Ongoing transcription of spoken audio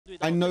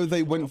I know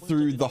they went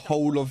through the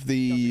whole of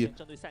the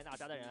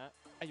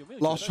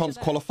last chance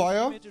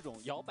qualifier.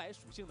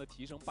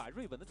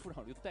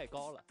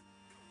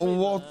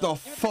 What the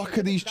fuck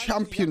are these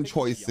champion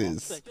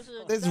choices?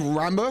 There's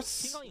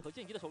Ramos,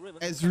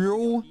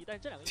 Ezreal,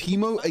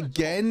 Teemo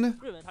again,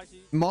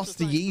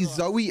 Master Yi,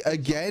 Zoe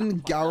again,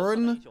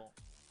 Garen.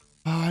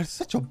 It's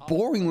such a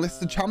boring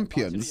list of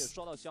champions.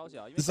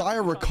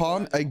 Zaya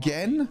Rakan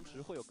again.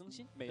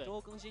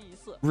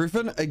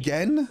 Riven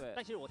again.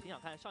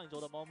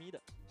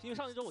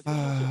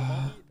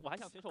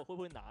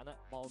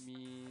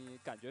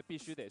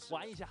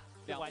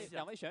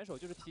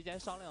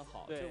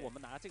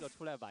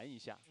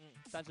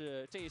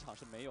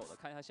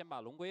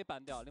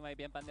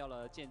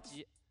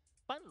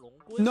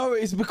 No,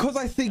 it's because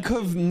I think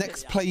of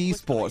Next Play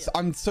Esports.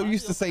 I'm so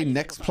used to saying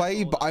Next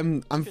Play, but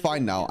I'm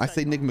fine now. I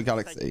say Nigma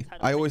Galaxy.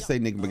 I always say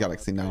Nigma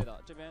Galaxy now.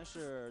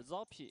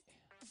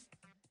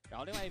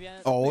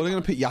 Oh, they're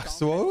gonna pick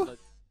Yasuo?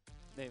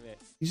 You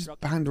just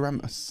banned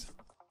Ramos.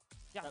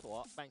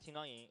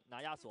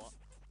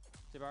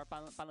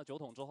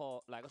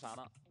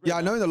 Yeah,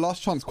 I know in the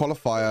last chance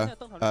qualifier,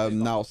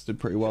 NAOS did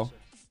pretty well.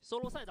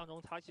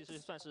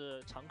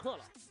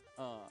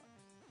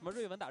 什么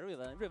瑞文打瑞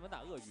文，瑞文打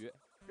鳄鱼，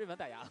瑞文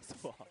打亚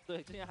索，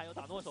对，之前还有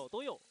打诺手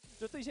都有，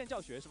就对线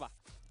教学是吧？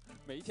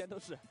每一天都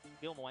是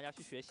给我们玩家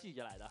去学细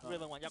节来的，瑞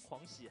文玩家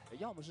狂喜，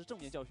要么是正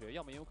面教学，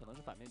要么也有可能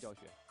是反面教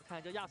学。看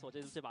这亚索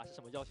这把是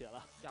什么教学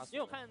了？亚索，因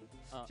为我看，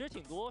其实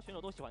挺多选手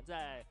都喜欢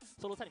在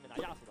solo 赛里面拿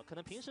亚索的，可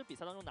能平时比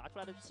赛当中拿出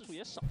来的次数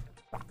也少，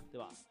对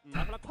吧？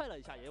拿出来快乐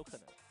一下也有可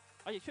能。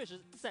 而且确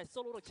实，在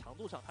solo 的强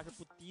度上它是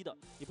不低的，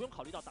你不用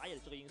考虑到打野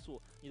的这个因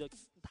素，你的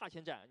踏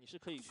前斩你是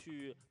可以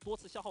去多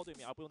次消耗对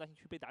面，而不用担心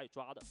去被打野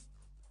抓的。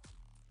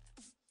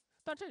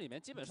但这里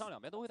面基本上两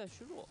边都会在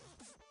虚弱，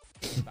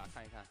对吧？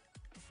看一看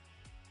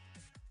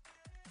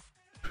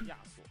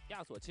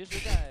亚索其实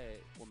在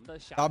我们的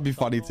峡 That'd be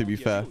funny to be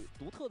fair.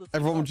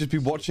 Everyone would just be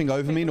watching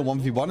over me in a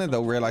 1v1 and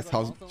they'll realize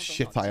how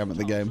shit I am at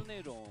the game.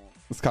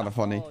 It's kind of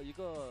funny. 一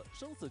个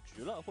生死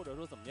局了，或者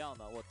说怎么样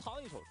的，我掏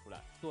一手出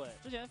来。对，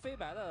之前飞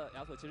白的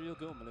亚索其实就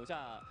给我们留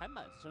下还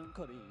蛮深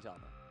刻的印象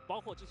的。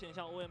包括之前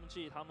像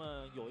OMG 他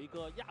们有一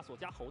个亚索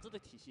加猴子的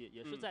体系，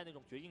也是在那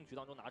种绝境局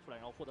当中拿出来，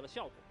然后获得了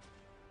效果。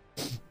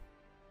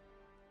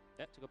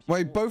哎，这个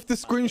Wait, both the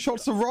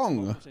screenshots are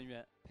wrong. 深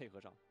渊配合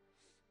上。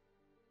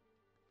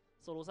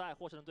solo 赛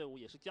获胜的队伍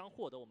也是将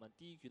获得我们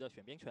第一局的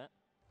选边权。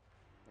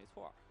没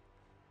错。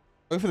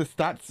Both of the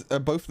stats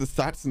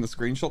and the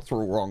screenshots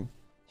were all wrong.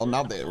 Oh,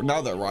 now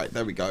they're right.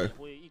 There we go.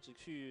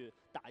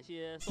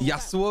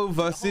 Yasuo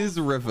versus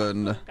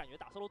Riven. 感觉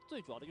打 solo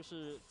最主要的就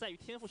是在于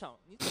天赋上，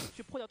你怎么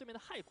去破掉对面的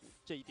骸骨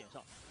这一点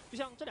上。就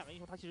像这两个英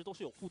雄，他其实都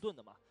是有护盾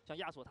的嘛。像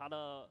亚索他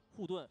的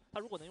护盾，他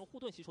如果能用护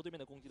盾吸收对面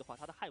的攻击的话，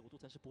他的骸骨镀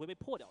层是不会被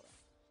破掉的。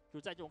就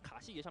是在这种卡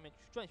细节上面去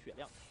赚血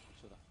量。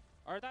是的。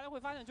 而大家会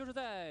发现，就是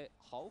在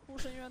嚎哭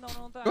深渊当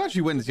中，在 Who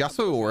actually wins,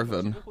 Yasuo or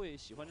Riven? 会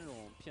喜欢这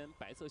种偏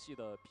白色系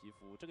的皮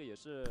肤，这个也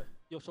是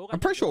有手感。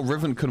 I'm pretty sure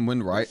Riven can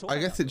win, right? I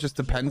guess it just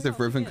depends if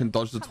Riven can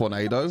dodge the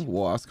tornado.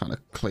 Well, that's kind of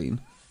clean.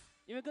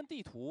 因为跟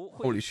地图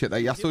Holy shit,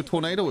 that Yasuo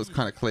tornado was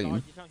kind of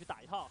clean. 上去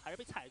打一套，还是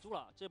被踩住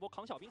了。这波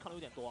扛小兵扛的有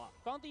点多啊。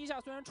刚第一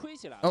下虽然吹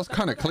起来 That was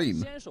kind of clean.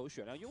 先手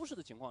血量优势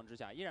的情况之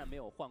下，依然没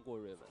有换过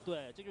瑞文。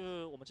对，这就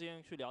是我们之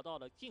前去聊到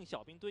的，进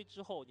小兵堆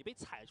之后，你被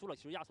踩住了，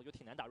其实亚索就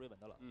挺难打瑞文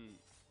的了。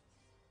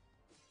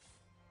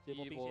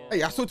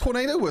Hey, Yasuo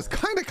tornado was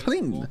kind of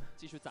clean.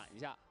 继续攒一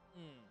下，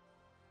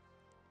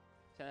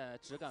现在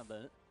只敢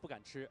闻不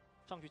敢吃，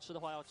上去吃的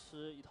话要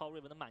吃一套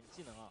瑞文的满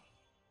技能啊，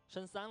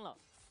升3了，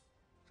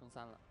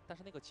但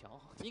是那个墙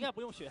应该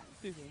不用选，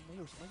对人没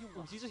有什么用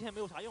啊，5级之前没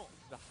有啥用，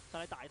是吧？上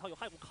来打一套有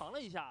骸骨扛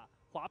了一下，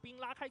滑冰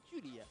拉开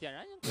距离，点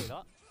燃给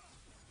了。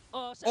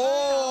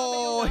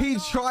Oh, he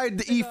tried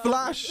the E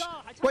flash.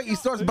 Wait, he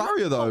starts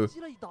barrier though. 击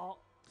了一刀，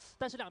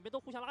但是两边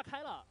都互相拉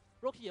开了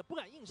 ，Rocky 也不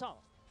敢硬上。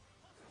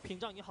 He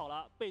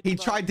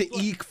tried to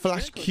E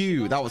flash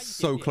Q. That was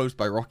so close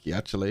by Rocky,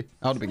 actually.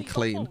 That would have been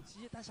clean.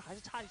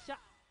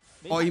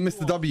 Oh, he missed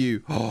the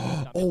W.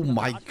 Oh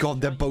my god,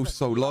 they're both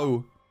so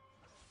low.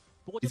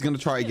 He's going to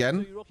try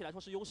again.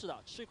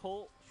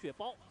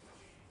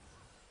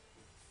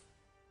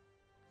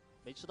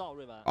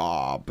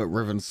 Ah, but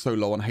Riven's so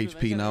low on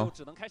HP now.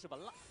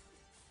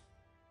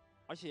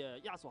 而且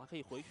亚索还可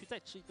以回去再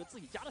吃一个自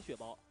己家的血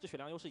包，这血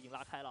量优势已经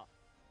拉开了，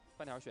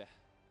半条血。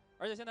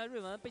 而且现在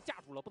瑞文被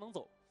架住了，不能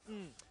走。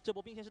这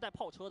波兵线是带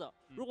炮车的，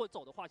如果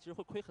走的话，其实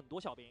会亏很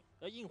多小兵。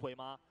要硬回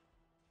吗？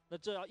那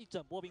这要一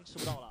整波兵吃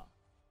不到了。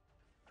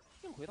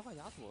硬回的话，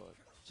亚索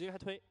直接开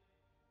推。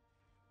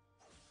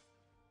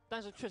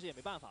但是确实也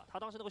没办法，他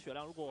当时那个血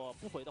量如果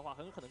不回的话，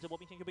很有可能这波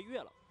兵线就被越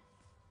了。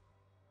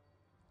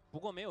不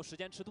过没有时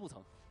间吃镀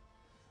层。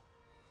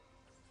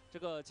这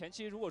个前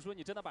期如果说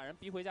你真的把人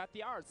逼回家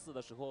第2次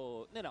的时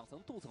候，那2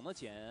层镀层的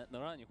钱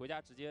能让你回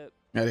家直接。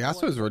Yeah, the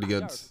Yasuo is really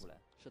good.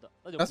 是的，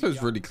那就 Yasuo is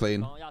really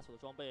clean. 亚索的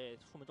装备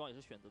出门装也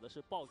是选择的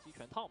是暴击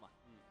全套嘛。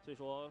所以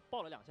说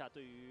爆了2下，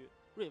对于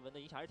瑞文的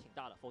影响还是挺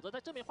大的。否则在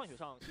正面换血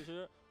上，其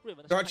实瑞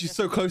文的 They're actually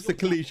so close to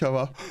kill each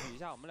other. 对比一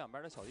下我们两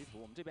边的小地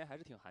图，我们这边还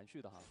是挺含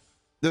蓄的哈。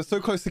They're so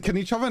close to kill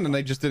each other, and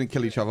they just didn't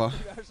kill each other.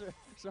 这边是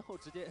身后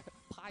直接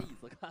趴椅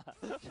子看，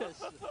确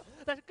实，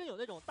但是更有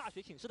那种大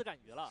学寝室的感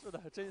觉了。是的，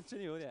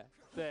真有点。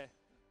对。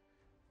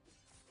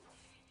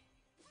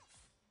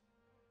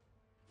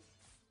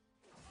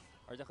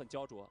而且很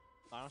焦灼，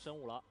马上升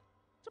5了。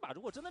这把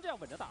如果真的这样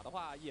稳着打的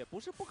话，也不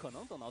是不可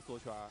能等到缩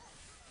圈。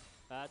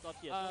来，抓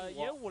铁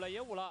野五了，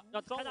要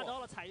开大招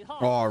了，踩一套。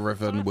Oh,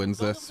 Riven wins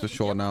this for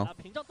sure now.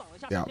 屏障挡了一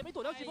下， Yeah. 前面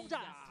躲掉疾风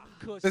斩。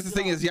This the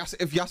thing is,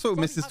 if Yasuo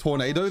misses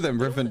Tornado, then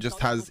Riven just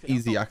has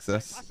easy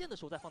access.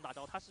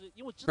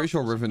 Pretty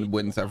sure Riven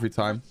wins every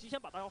time.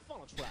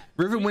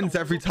 Riven wins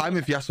every time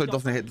if Yasuo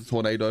doesn't hit the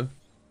Tornado.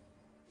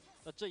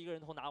 那这一个人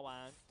头拿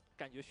完，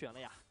感觉悬了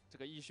呀。 这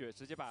个一血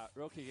直接把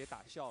Rocky 给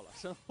打笑了，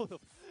身后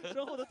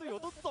的队友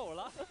都走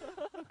了，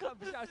看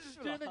不下去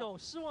了，就是那种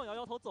失望摇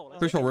摇头走了。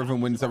 Pretty sure Riven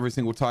wins every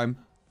single time.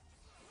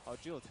 哦，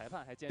只有裁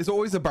判还坚 Is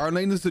always a Baron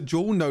lane as a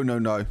duel? No, no,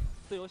 no.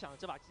 队友想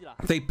这把技了。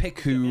 They pick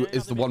who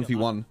is the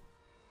 1v1.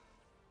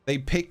 They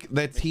pick,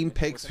 their team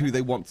picks who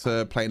they want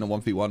to play in a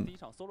 1v1. 第一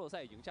场 solo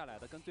赛赢下来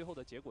的，跟最后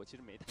的结果其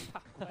实没太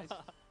大关系，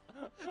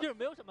就是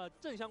没有什么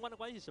正相关的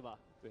关系，是吧？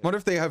 What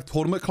if they have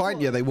tournament client?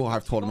 Yeah, they will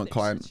have tournament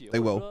client. They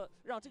will.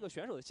 让这个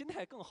选手的心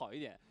态更好一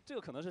点，这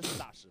个可能是实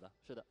打实的。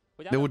是的，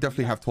 They will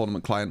definitely have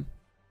tournament client.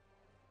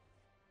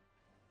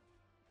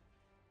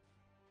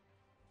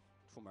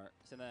 出门，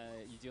现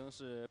在已经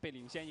是被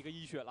领先一个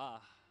一血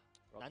了，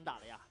难打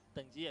了呀，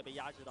等级也被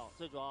压制到。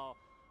最主要，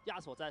亚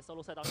索在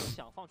solo 赛当中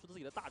想放出自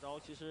己的大招，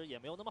其实也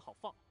没有那么好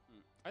放。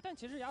哎，但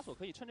其实亚索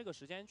可以趁这个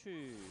时间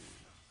去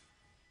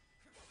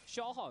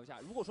消耗一下。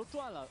如果说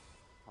赚了，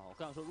啊，我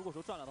刚想说，如果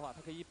说赚了的话，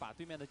他可以把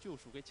对面的救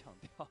赎给抢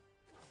掉。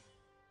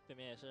对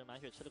面也是满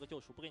血吃了个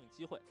救赎，不给你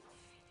机会。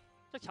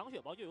这抢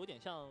血包就有点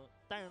像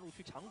单人路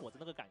去抢果子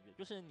那个感觉，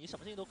就是你什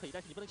么事情都可以，但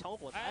是你不能抢我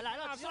果子。哎，来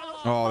了，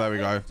 Oh, there we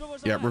go.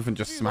 Yeah, Riven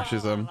just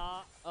smashes them.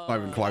 Not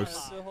even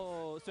close. 最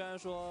后虽然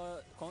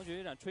说狂血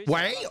一斩吹。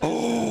 Wait!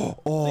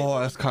 Oh,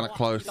 that's kind of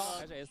close.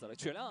 还是 S 了，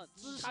血量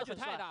差距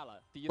太大了。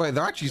 Wait,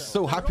 they're actually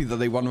so happy that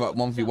they won that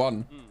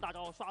 1v1.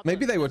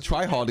 Maybe they were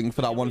tryharding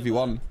for that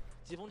 1v1.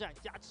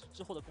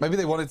 Maybe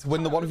they wanted to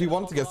win the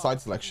 1v1 to get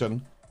side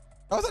selection.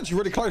 That was actually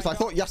really close. I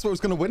thought Yasuo was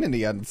going to win in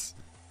the end.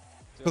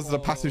 Because of the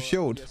passive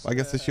shield. I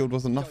guess the shield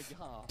wasn't enough.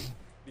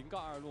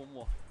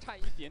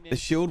 The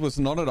shield was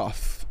not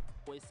enough.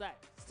 回赛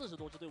40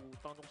多支队伍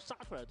当中杀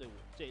出来的队伍，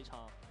这一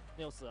场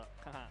NAOS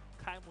看看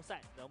开幕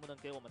赛能不能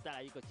给我们带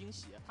来一个惊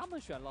喜。他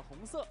们选了红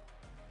色。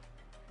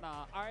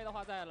 那 RA 的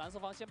话在蓝色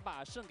方先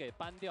把肾给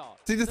搬掉。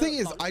 See, the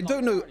thing is, I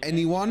don't know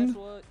anyone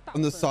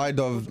on the side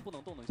of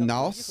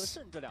NAOS,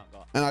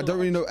 and I don't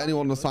really know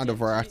anyone on the side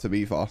of Reactive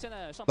either.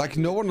 Like,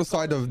 no one on the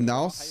side of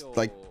NAOS,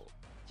 like,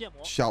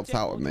 shouts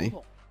out at me.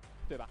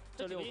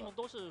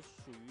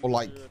 Or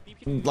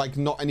like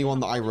not anyone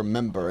that I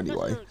remember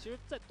anyway.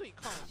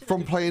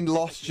 From playing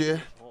last year.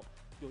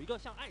 有一个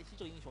像艾希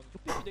这个英雄，你就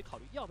必须得考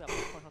虑要不要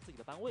放上自己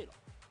的班位了。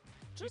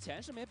之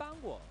前是没搬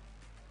过。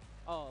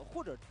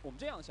 或者我们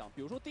这样想，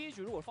比如说第一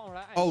局如果放出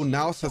来， Oh,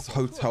 now it says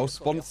hotel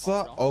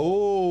sponsor.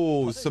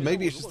 Oh, so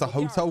maybe it's just a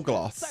hotel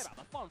glass. 再把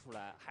它放出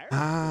来，还是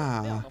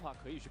Ah. 这样的话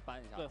可以去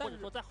搬一下。或者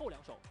说在后2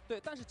手。对，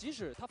但是即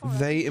使他放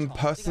They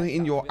impersonate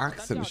in your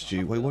accent,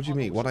 Stu. Wait, what do you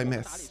mean? What I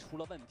miss? 出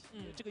了问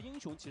题。这个英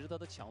雄其实他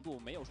的强度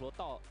没有说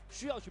到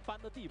需要去搬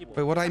的地步。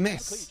 Wait, what I 可以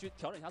miss? 去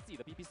调整一下自己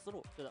的 BP 思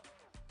路。是的。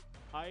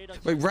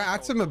 Wait,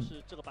 Reactive are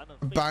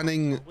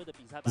banning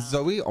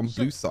Zoe on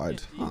blue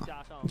side. Huh,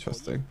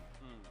 interesting.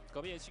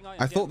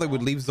 I thought they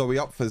would leave Zoe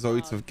up for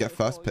Zoe to get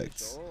first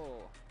picks.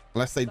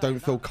 Unless they don't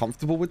feel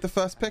comfortable with the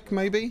first pick,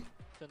 maybe?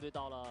 针对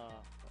到了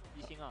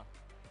一星啊。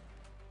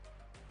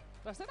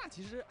但塞纳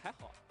其实还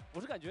好，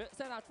我是感觉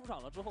塞纳出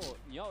场了之后，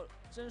你要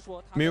真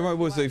说他 Miro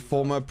was a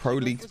former pro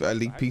league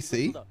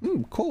PC.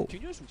 Cool.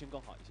 平均属性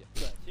更好一些。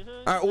对，其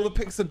实 All the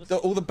picks are,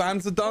 all the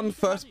bans are done.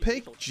 First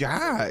pick,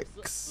 Jax.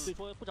 所以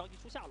说不着急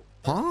出下路。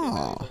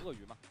 Ah. 鳄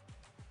鱼嘛。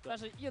但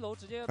是一楼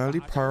直接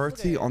Early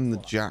priority on the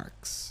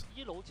Jax.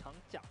 一楼抢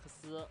贾克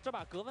斯，这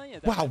把格温也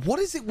Wow, what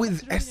is it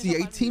with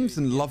SCA teams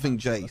and loving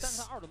但是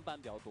Jace? 他2轮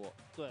搬比较多。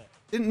对。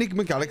 Didn't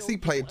Enigma Galaxy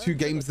play it 2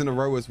 games in a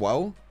row as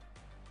well?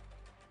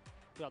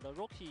 不晓得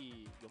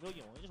Rocky 有没有引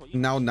用这首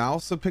Now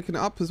Naos are picking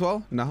it up as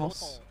well.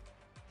 Naos.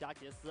 加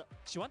杰斯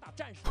喜欢打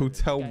战士。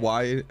 Hotel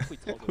wine.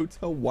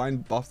 Hotel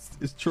wine bust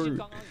is true.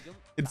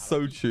 It's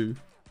so true.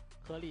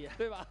 合理，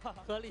对吧？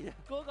合理，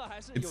哥哥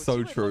还是 It's so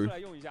true.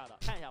 用一下的。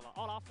看一下吧，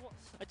奥拉夫，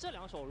哎，这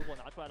2手如果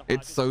拿出来的话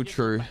It's so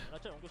true.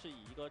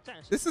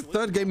 This is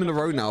 3rd game in a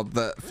row now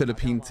that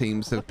Philippine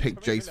teams have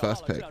picked Jace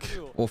first pick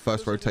or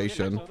first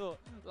rotation.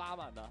 拉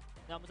满的，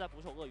那我们再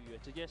补手鳄鱼，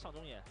直接上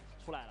中野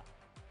出来了。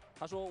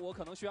他说我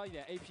可能需要一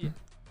点 AP，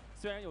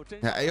 虽然有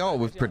真。Yeah, AR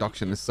with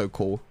production is so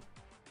cool.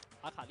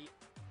 阿卡丽，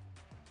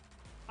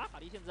阿卡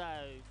丽现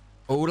在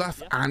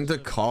Olaf and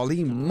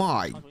Akali,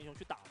 my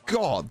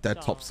god, their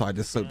top side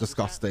is so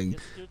disgusting.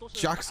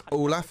 Jax,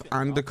 Olaf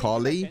and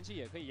Akali.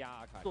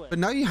 But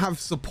now you have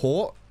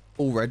support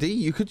already.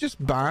 You could just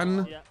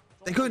ban.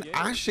 They're going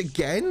ASHE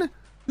again.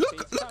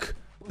 Look.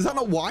 Is that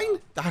not wine?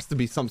 There has to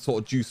be some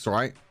sort of juice,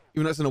 right?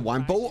 Even though it's in a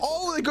wine bowl.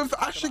 Oh, they go for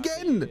ASHE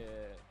again.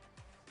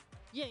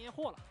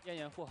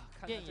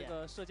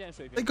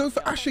 They go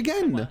for ASHE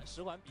again.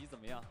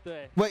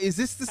 Wait, is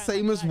this the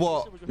same as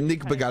what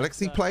Nigma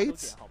Galaxy played?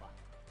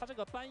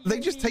 They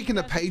just taken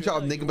a page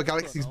out of Nigma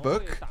Galaxy's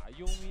book?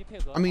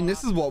 I mean,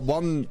 this is what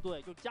won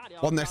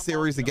their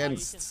series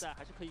against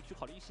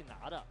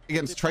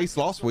Trace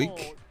last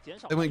week.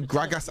 They went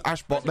Gragas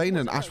ASHE bot lane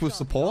and ASHE with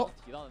support.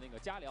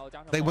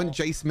 They went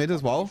Jace mid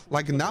as well.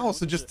 Like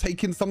NAOS are just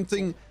taking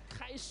something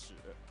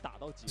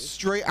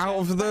straight out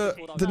of the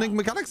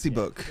Nigma Galaxy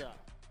book.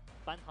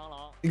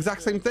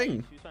 Exact same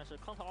thing.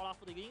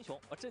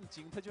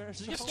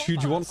 Do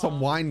you want some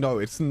wine? No,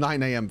 it's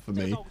 9 AM for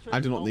me. I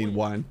do not need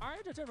wine.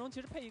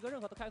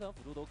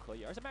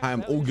 I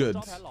am all good.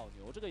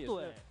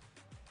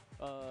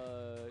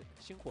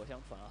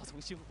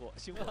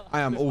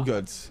 I am all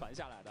good.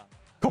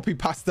 Copy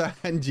pasta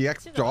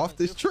NGX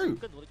draft is true.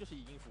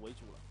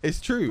 It's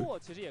true.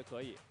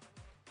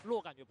 洛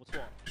感觉不错，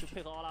去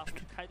配合奥拉夫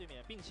去开对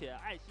面，并且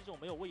艾希这种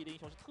没有位移的英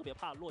雄是特别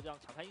怕洛这样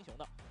敞开英雄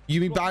的。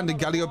Yumi banned and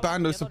Galio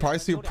banned, no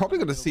surprise. So you're probably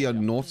going to see a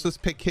Nautilus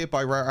pick here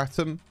by Rare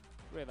Atom.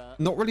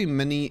 Not really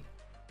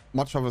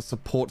much other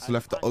supports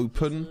left to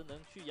open.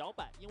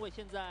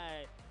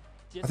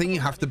 I think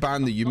you have to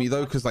ban the Yumi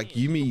though, because like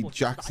Yumi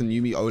Jax and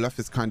Yumi Olaf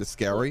is kind of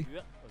scary.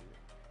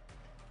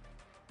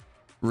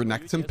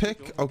 Renekton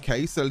pick.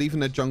 Okay, so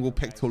leaving the jungle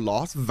pick till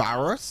last.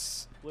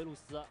 Varus.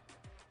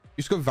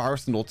 You just go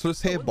Varus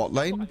Nautilus here, bot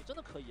lane.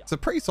 It's a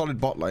pretty solid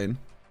bot lane.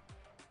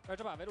 No,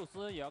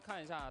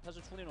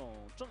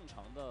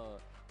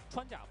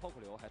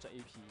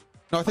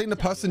 I think the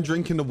person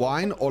drinking the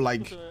wine, or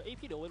like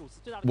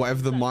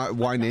whatever the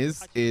wine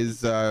is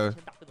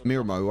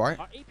Miramo, right?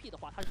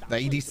 The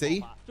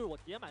ADC?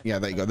 Yeah,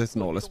 there you go. This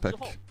Nautilus pick.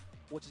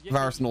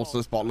 Varus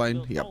Nautilus bot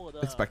lane. Yep,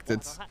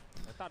 expected.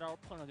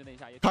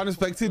 Kind of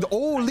expected.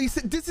 Oh,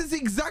 Lisa, this is the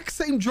exact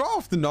same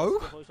draft,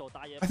 no?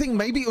 I think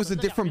maybe it was a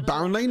different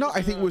Baron laner.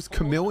 I think it was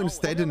Camille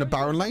instead in the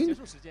Baron lane.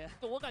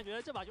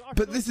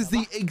 But this is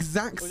the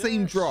exact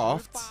same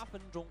draft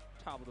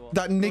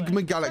that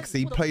Nigma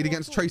Galaxy played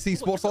against Trace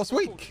Esports last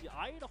week.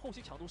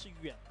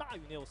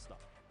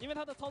 因为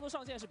它的操作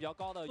上限是比较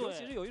高的，尤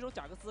其是有一种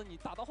贾克斯，你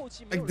打到后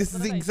期 Like this is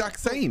the exact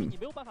same. 你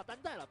没有办法单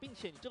带了，并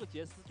且你这个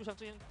杰斯就像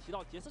之前提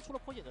到，杰斯出了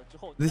破解者之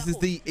后 This is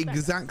the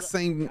exact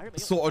same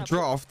sort of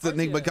draft that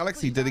Nigma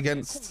Galaxy did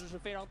against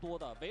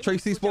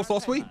Trace Esports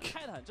last week.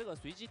 泰坦这个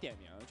随机点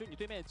名，就你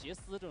对面杰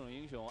斯这种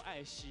英雄，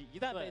艾希一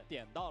旦被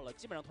点到了，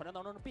基本上团战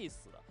当中是必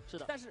死的。是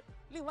的。但是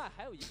另外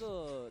还有一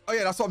个。Oh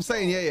yeah, that's what I'm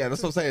saying. Yeah,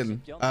 that's what I'm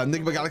saying.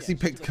 Nigma Galaxy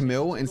picked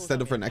Camille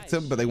instead of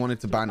Renekton, but they wanted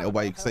to ban it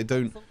away because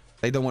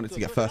they don't want it to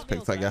get first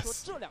picked, I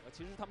guess. 这两个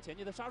其实是他们前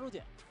期的杀手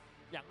锏，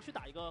两个去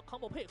打一个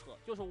combo 配合，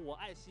就是我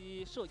艾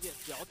希射箭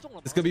只要中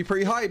了， It's gonna be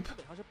pretty hype. 基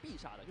本上是必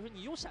杀的，就是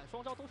你有闪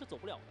双招都是走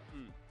不了的。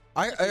嗯。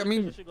I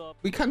mean,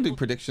 we can do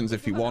predictions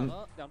if you want.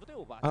 I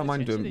don't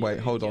mind doing. Wait,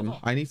 hold on.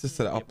 I need to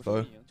set it up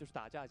though. 就是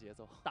打架节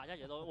奏，打架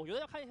节奏，我觉得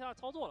要看一下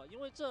操作了，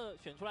因为这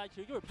选出来其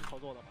实又是拼操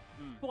作的嘛。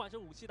嗯。不管是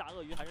武器打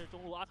鳄鱼，还是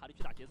中路阿卡丽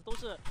去打杰斯，都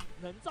是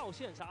能造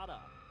现杀的。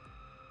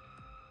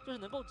 就是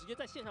能够直接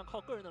在线上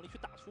靠个人能力去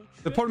打出。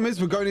The problem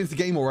is we're going into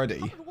the game already.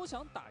 如果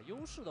想打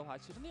优势的话，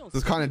其实那种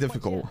It's kind of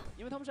difficult.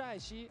 因为他们是艾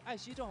希，艾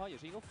希正好也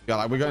是一个。Yeah,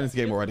 like we're going into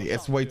the game already.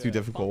 It's way too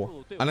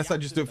difficult. Unless I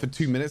just do it for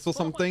 2 minutes or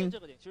something.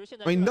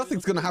 I mean,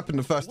 nothing's gonna happen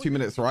in the first 2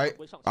 minutes, right?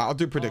 I'll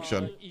do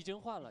prediction. 已经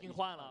换了，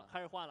开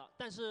始换了。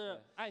但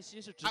是艾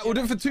希是。We'll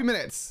do it for 2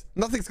 minutes.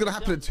 Nothing's gonna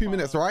happen in 2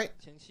 minutes, right?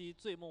 前期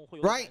醉梦会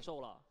有 Right? 受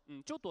了。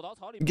就躲到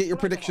草里。Get your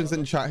predictions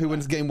in chat. Who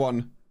wins game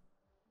 1?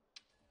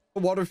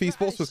 What if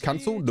esports was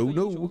cancelled?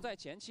 No.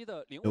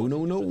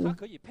 他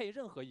可以配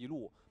任何一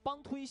路，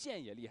帮推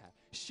线也厉害，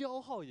消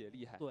耗也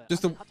厉害。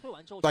Just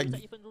like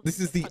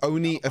this is the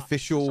only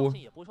official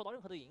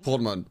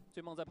tournament.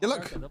 Yeah,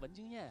 look.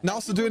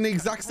 NAOS are doing the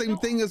exact same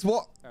thing as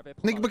what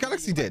Nigma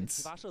Galaxy did.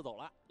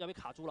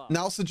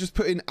 NAOS are just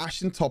putting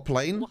ASHE in top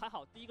lane.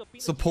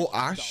 Support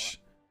ASHE.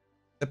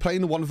 They're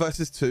playing the 1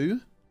 versus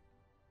 2.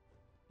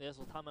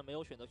 他们没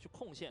有选择去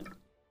控线。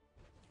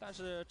 但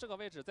是这个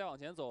位置再往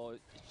前走，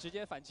直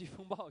接反击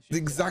风暴。The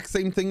exact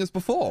same thing as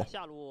before.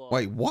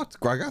 Wait, what?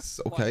 Gragas?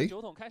 Okay.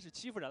 酒桶开始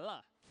欺负人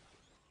了。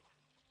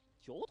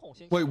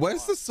Wait,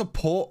 where's the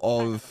support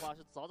of?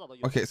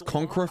 Okay, it's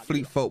Conqueror,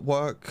 Fleet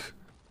Footwork.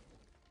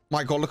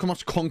 My God, look how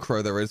much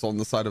Conqueror there is on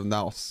the side of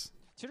NAOS.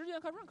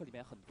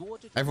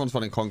 Everyone's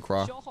running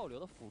Conqueror.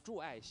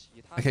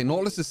 Okay,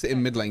 Nautilus is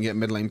sitting mid lane, get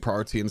mid lane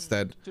priority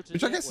instead,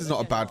 which I guess is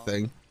not a bad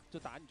thing. You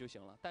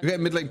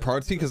get mid lane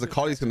priority because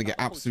Akali's going to get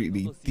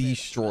absolutely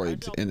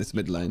destroyed in this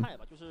mid lane.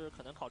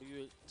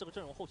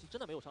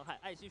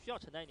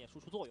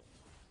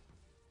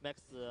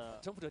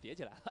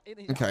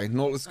 Okay,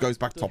 Nautilus goes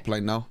back top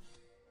lane now.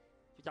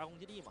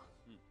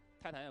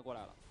 泰坦也过来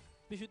了，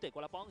必须得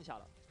过来帮一下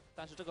了。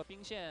但是这个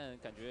兵线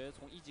感觉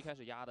从1级开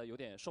始压的有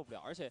点受不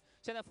了，而且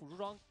现在辅助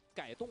装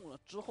改动了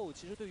之后，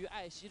其实对于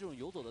艾希这种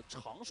游走的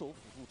长手辅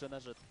助真的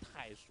是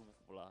太舒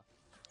服了。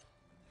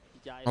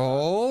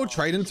 Oh,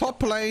 trade in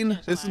top lane.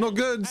 This is not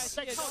good.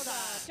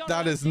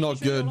 That is not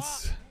good.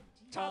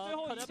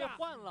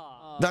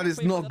 That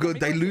is not good.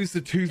 They lose the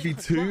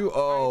 2v2.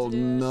 Oh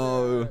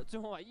no.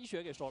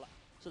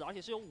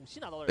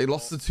 They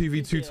lost the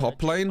 2v2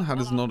 top lane. That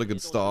is not a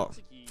good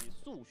start.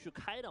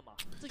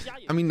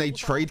 I mean, they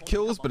trade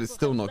kills, but it's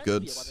still not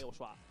good.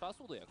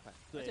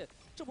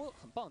 这波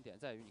很棒点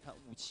在于，你看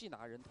武器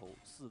拿人头，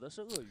死的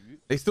是鳄鱼。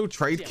 They still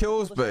trade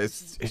kills, but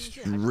it's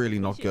really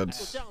not good.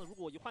 这样如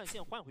果一换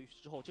线换回去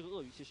之后，这个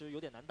鳄鱼其实有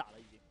点难打了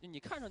已经。你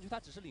看上去它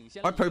只是领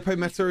先。My Popo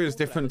meta is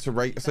different to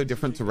so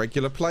different to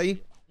regular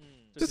play.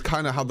 Just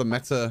kind of how the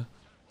meta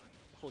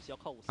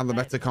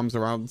comes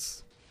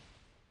around.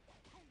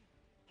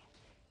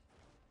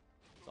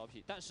 糟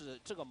皮，但是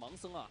这个盲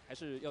僧啊，还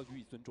是要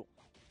予以尊重。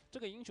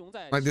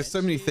 Like, there's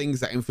so many things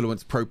that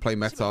influence pro play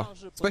meta,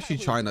 especially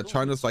China.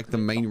 China's like the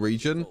main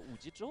region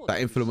that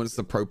influenced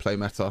the pro play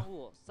meta.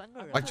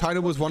 Like,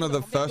 China was one of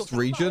the first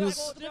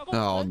regions.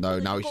 Oh no,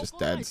 now he's just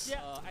dead.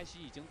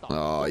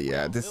 Oh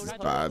yeah, this is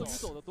bad.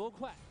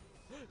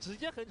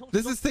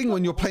 There's this thing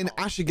when you're playing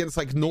ASHE against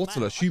like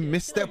Nautilus, you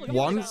misstep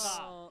once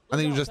and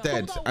then you're just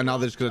dead. And now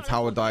they're just gonna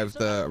tower dive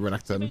the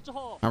Renekton.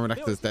 And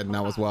Renekton's dead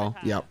now as well.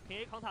 Yep.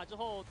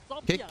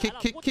 Kick, kick,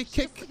 kick, kick,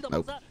 kick.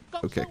 Nope.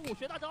 Okay.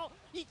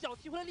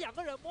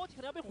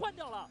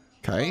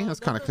 Okay, that's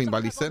kind of clean by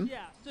Lee Sin.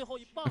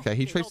 Okay,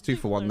 he trades 2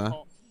 for 1 there.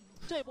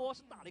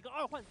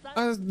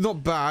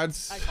 Not bad.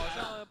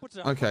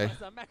 Okay.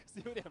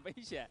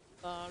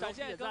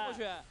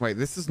 Wait,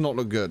 this does not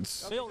look good.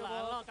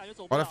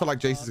 Why do I feel like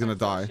Jace is gonna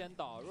die?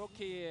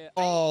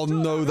 Oh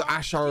no, the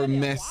Ashe arrow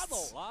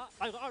missed.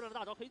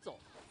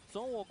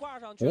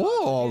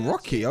 Whoa,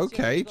 Rocky,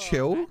 okay,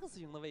 chill.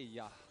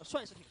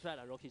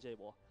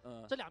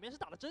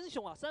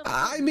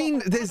 I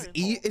mean,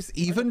 it's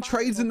even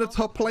trades in the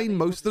top lane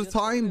most of the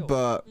time,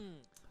 but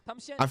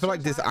I feel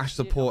like this Ashe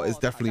support is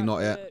definitely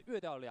not it.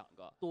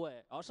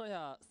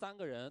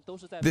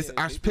 This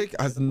Ashe pick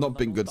has not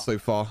been good so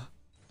far.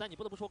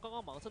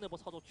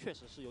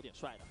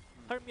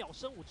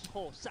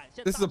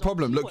 This is a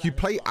problem. Look, you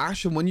play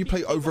ASHE, and when you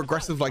play over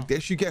aggressive like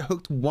this, you get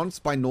hooked once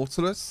by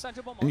Nautilus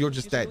and you're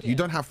just dead. You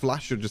don't have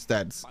flash, you're just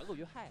dead.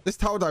 This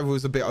tower dive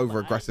was a bit over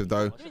aggressive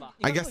though.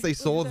 I guess they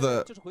saw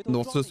that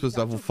Nautilus was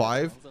level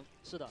 5.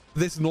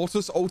 This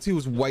Nautilus ulti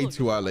was way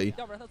too early.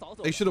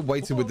 They should have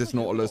waited with this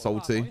Nautilus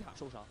ulti.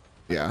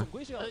 Yeah.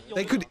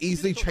 They could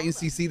easily chain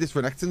CC this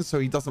Renekton so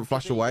he doesn't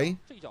flash away.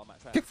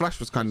 Kick flash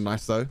was kind of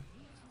nice though.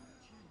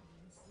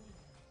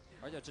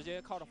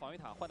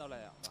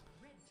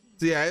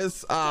 So yeah,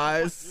 it's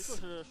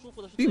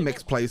be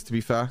mixed plays to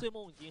be fair.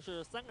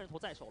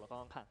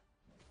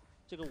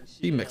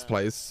 Be mixed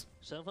plays.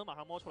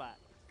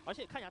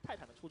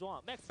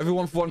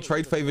 Everyone for 1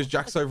 trade favors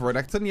Jax over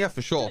Renekton? Yeah,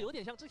 for sure.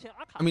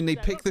 I mean, they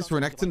pick this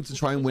Renekton to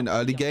try and win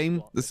early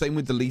game. The same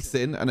with the Lee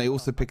Sin, and they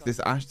also pick this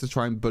ASHE to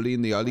try and bully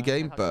in the early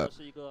game, but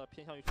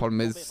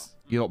problem is,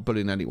 you're not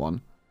bullying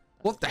anyone.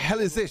 What the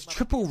hell is this?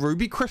 Triple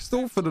Ruby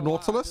Crystal for the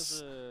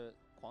Nautilus?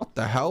 What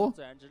the hell?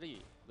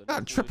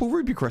 That triple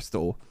Ruby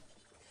Crystal.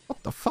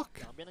 What the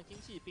fuck?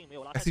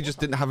 I guess he just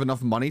didn't have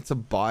enough money to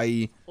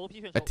buy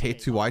a tier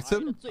 2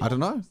 item? I don't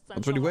know.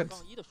 That's really weird.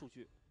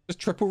 Just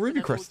triple Ruby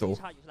Crystal.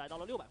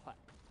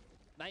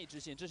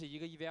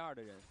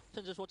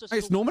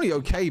 It's normally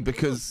okay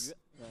because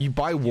you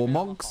buy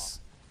Warmonks,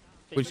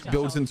 which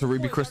builds into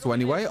Ruby Crystal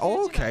anyway.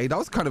 Oh, okay. That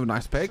was kind of a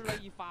nice pick.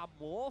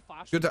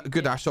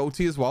 Good Ashe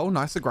ulti as well.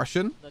 Nice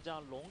aggression.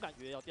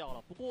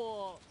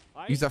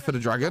 Use that for the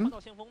dragon.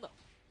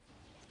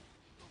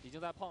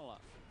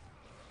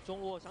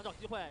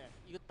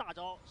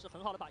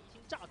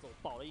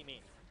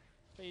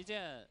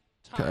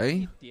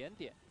 Okay.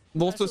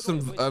 Nautilus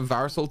and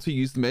Varus ulti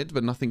used mid,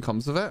 but nothing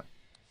comes of it.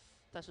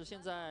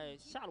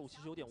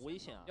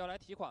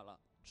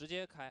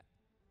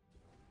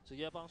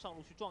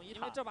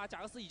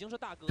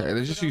 Okay,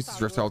 they just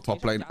used Rift Out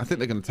top lane. I think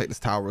they're going to take this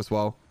tower as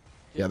well.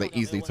 Yeah, they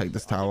easily take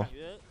this tower.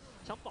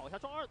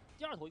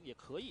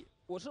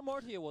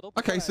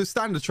 Okay, so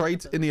standard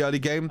trade in the early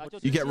game.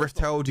 You get Rift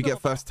Held, you get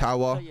first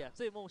tower.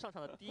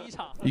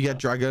 You get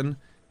dragon.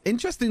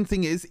 Interesting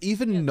thing is,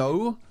 even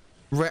though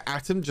Rare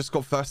Atom just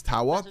got first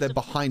tower, they're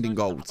behind in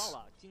golds.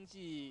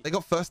 They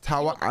got first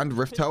tower and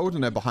Rift Held,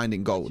 and they're behind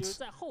in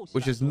golds,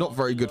 which is not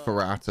very good for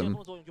Rare Atom.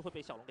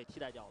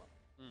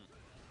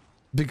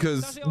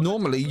 Because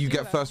normally you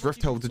get first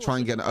Rift Held to try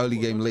and get an early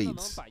game lead.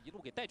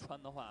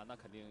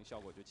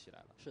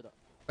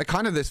 Like,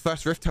 kind of this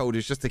first Rift Held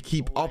is just to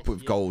keep up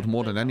with gold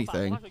more than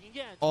anything.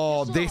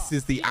 Oh, this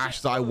is the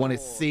ASHE that I want to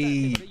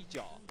see.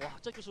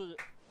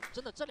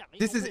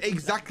 This is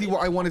exactly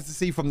what I wanted to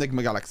see from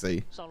Nigma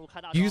Galaxy.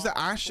 Use the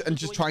ASHE and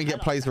just try and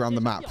get plays around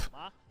the map.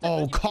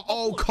 Oh,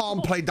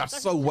 Calm played that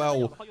so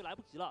well.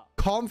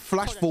 Calm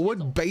flash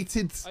forward,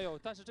 baited. Oh,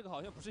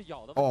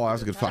 that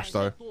was a good flash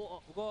though.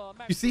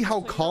 You see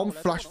how Calm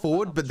flashed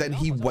forward, but then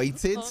he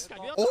waited?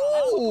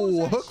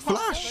 Oh, hook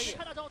flash.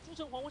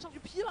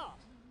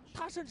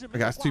 Okay,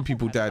 that's 2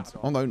 people dead.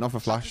 Oh no, another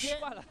flash.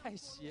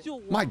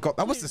 My god,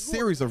 that was a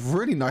series of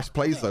really nice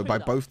plays though by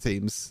both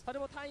teams.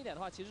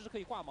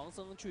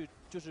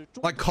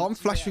 Like Calm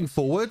flashing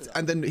forward,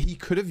 and then he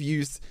could have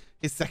used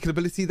his second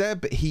ability there,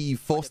 but he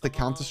forced the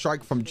counter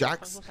strike from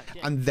Jax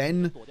and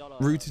then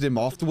rooted him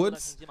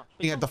afterwards.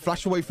 He had the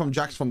flash away from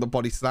Jax from the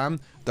body slam,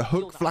 the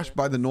hook flash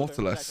by the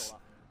Nautilus.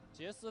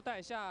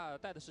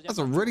 That's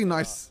a really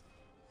nice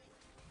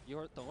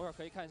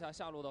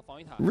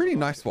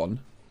one.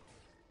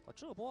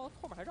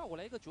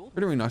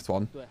 Really nice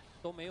one. 对，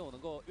都没有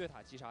能够越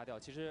塔击杀掉。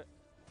其实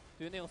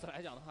对于内容斯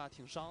来讲的话，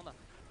挺伤的。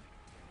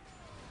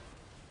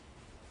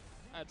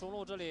哎，中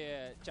路这里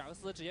贾克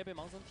斯直接被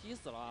盲僧踢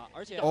死了，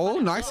而且 Oh,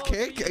 nice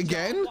kick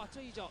again. 哇，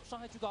这一脚伤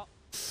害巨高。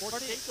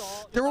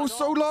They're all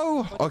so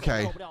low.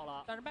 Okay.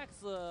 但是 Max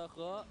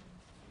和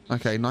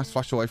Okay, nice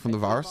flash away from the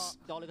Varus.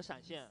 掉了一个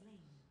闪现，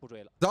 不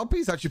追了。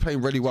 Zalpi's actually playing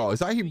really well.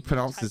 Is that how you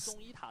pronounce his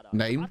中一塔的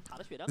name? 塔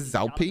的血量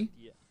Zalpi?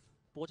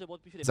 不过这波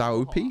必须得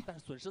Zalpi? 但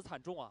是损失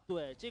惨重啊。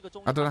对这个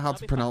中 I don't know how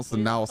to pronounce the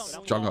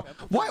NAOS jungle.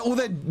 Why are all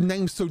their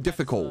names so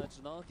difficult?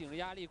 只能顶着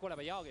压力过来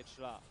把药给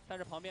吃了。但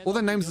是旁边 All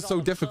their names are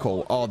so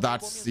difficult. Oh,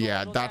 that's,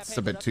 yeah, that's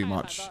a bit too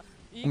much.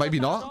 Maybe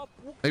not.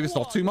 Maybe it's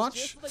not too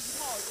much.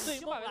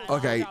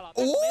 Okay.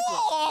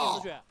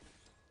 Oh!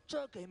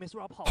 这给美苏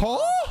拉跑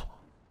Huh?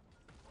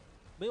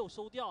 没有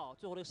收掉，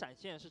最后这个闪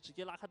现是直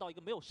接拉开到一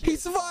个没有 He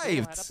射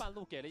survived. 半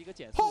路给了一个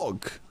减速。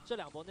 Hog. 这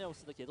两波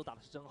NAOS 的节奏打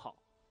的是真好，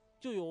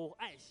就有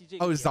艾希这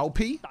个 Oh,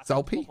 Zalpi? 打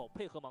Zalpi?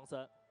 配合盲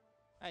僧，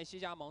艾希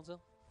加盲僧，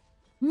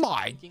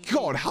 My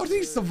god, how did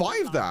he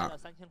survive that?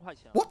 3000块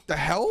钱 What the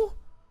hell?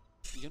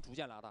 已经逐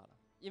渐拉大了。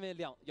因为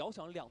遥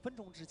想2分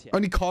钟之前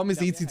Only Calm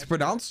is easy to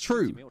pronounce.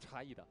 True. 没有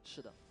差异的。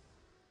是的，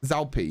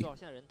 Zalpi. 最好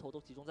现在人头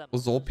都集中在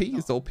Or Zorpi?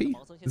 Zorpi?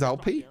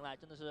 Zalpi?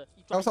 真的是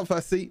一 That was 撞 on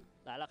first seat.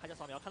 来了，开下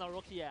扫描，看到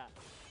Rocky，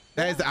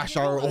 There's the ASHE.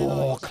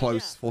 Oh,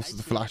 close. Forces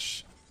the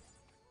flash.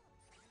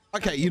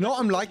 Okay, you know what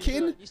I'm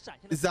liking?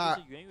 Is that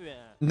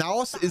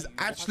NAOS is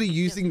actually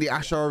using the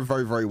ASHE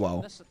very, very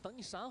well. 那是等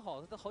你闪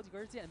好，他好几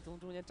根箭从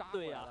中间扎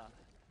过来了。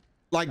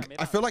 Like,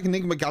 I feel like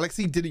Enigma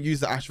Galaxy didn't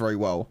use the ASHE very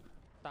well.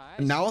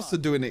 And NAOS are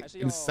doing it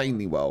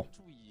insanely well.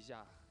 注意一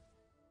下。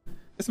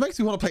 This makes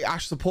me want to play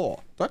ASHE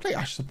support. Do I play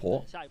ASHE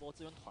support? 下一波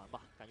资源团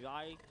吧，感觉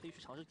RA 可以去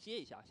尝试接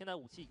一下，现在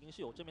武器已经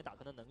是有正面打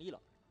团的能力了。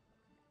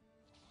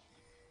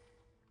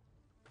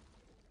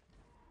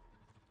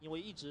因为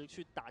一直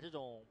去打这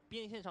种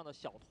边线上的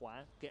小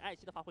团，给艾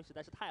希的发挥实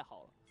在是太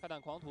好了。泰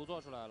坦狂徒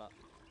做出来了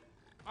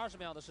，20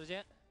秒的时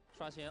间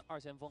刷新2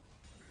先锋。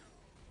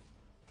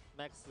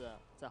 Max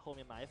在后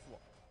面埋伏，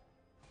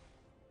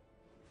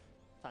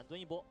反蹲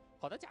一波。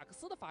好的，贾克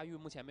斯的发育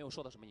目前没有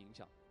受到什么影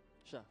响，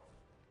是，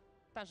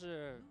但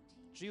是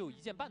只有1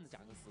件半的贾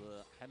克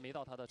斯还没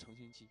到他的成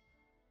型期，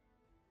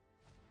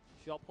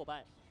需要破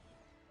败。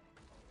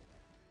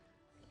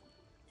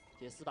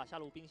杰斯把下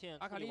路兵线，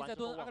阿卡丽在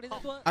蹲，阿卡丽在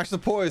蹲。 ASHE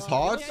support is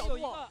hard.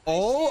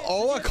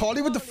 Oh,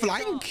 Akali with the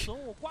flank. 神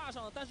武挂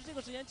上了，但是这个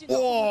时间进。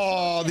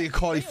 Oh, the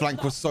Akali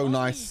flank was so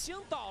nice.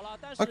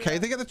 Okay,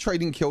 they get the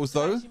trading kills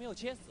though.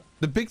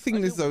 The big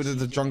thing is though that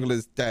the jungle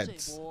is dead.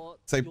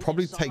 So they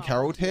probably take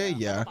Herald here,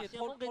 yeah.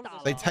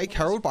 They take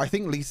Herald, but I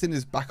think Lee Sin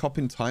is back up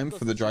in time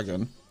for the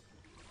dragon.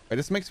 Wait,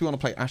 this makes me want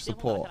to play ASHE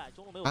support.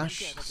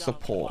 ASHE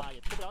support.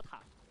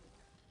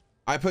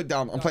 I put it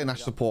down. I'm playing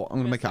ASHE support. I'm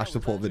gonna make an ASHE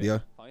support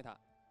video.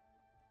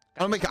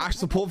 I'm gonna make an ASHE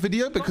support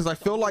video because I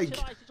feel like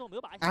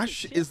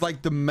ASHE is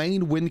like the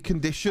main win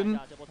condition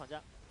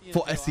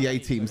for SEA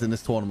teams in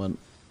this tournament.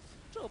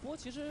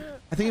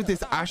 I think if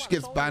this ASHE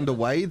gets banned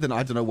away, then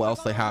I don't know what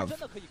else they have.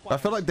 But I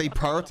feel like they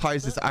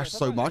prioritize this ASHE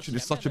so much, and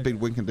it's such a big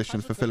win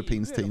condition for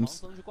Philippines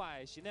teams.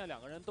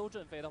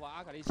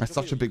 It's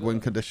such a big win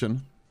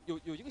condition.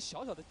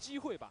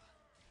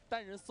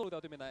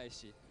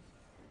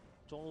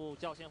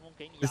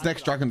 This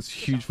next dragon is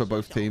huge for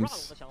both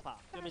teams.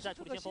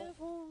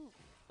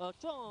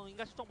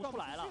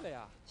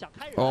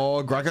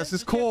 Oh, Gragas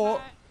is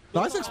caught.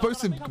 Nice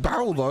explosive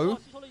barrel though.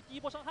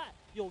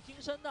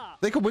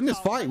 They could win this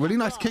fight. Really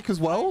nice kick as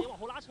well.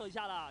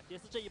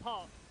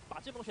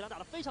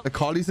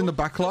 Akali's in the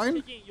back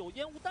line.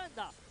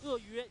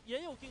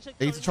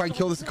 They need to try and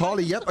kill this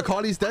Akali. Yep,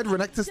 Akali's dead.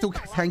 Renekton's still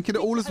tanking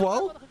it all as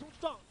well.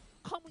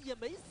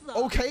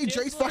 Okay,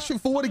 Jace flashing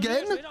forward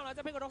again.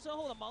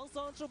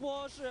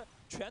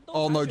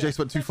 Oh no, Jace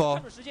went too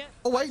far.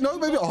 Oh wait, no,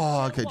 maybe.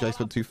 Oh, okay, Jace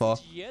went too far.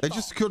 They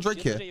just secure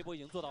Drake here.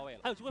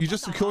 You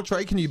just secure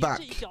Drake and you back.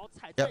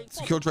 Yep,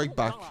 secure Drake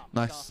back.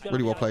 Nice,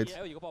 really well played.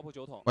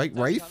 Wait,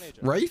 Wraith?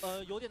 Wraith?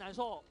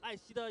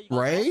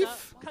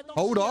 Wraith?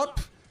 Hold up.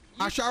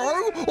 Ash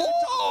Arrow.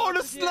 Oh,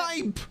 the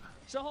snipe!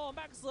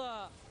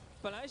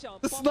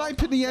 The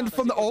snipe in the end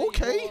from the... Oh,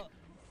 okay.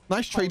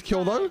 Nice trade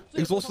kill though.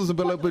 Exhaust was a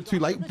little bit too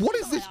late. What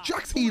is this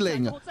Jax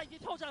healing? What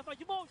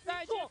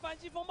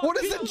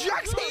is the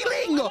Jax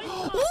healing?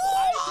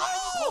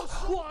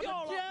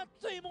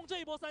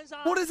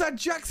 What is that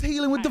Jax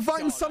healing with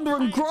Divine Sunder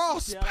and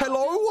Grasp?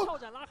 Hello?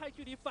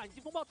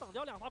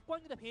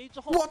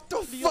 What the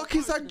fuck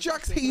is that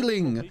Jax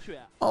healing?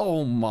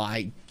 Oh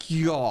my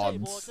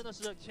god. What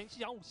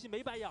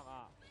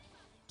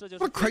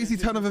a crazy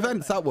turn of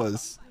events that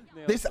was.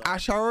 This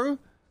Ashe arrow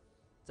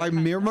by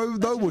Mirmo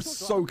though was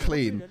so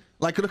clean.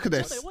 Like, look at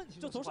this.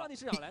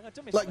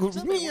 Like,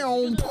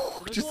 meow,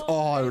 just,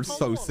 oh, it was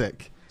so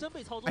sick.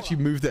 Actually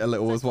moved it a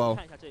little as well.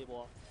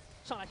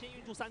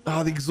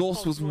 Oh, the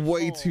exhaust was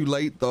way too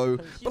late though.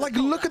 But like,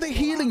 look at the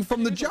healing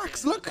from the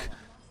Jax. Look.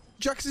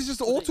 Jax is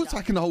just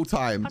auto-attacking the whole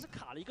time.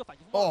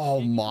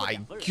 Oh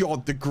my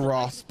god, the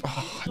grasp.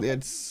 Oh,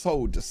 it's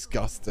so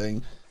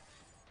disgusting.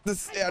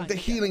 This, the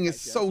healing is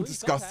so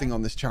disgusting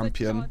on this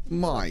champion.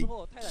 My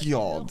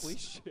god.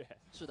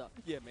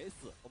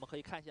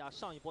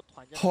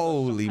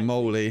 Holy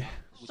moly.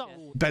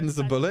 Ben's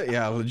a bullet?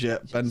 Yeah,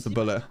 legit. Ben's a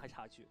bullet.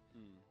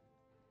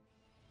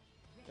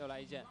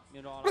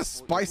 What a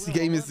spicy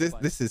game is this?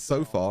 This is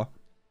so far.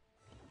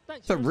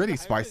 It's a really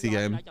spicy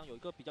game.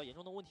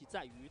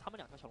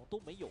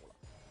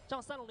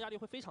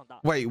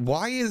 Wait,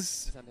 why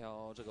is...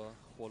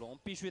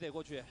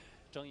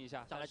 Did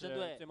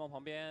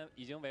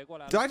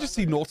I just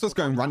see Nautilus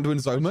going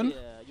Randuin's Omen?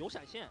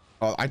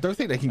 Oh, I don't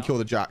think they can kill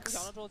the Jax.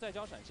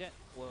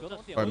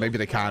 Oh, maybe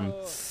they can.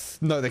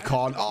 No, they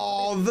can't.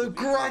 Oh, the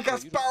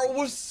Gragas barrel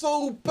was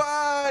so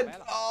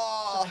bad.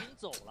 Oh.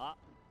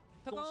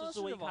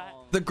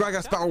 The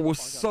Gragas barrel was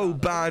so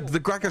bad. The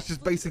Gragas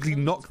just basically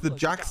knocked the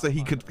Jax so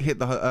he could hit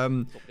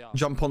the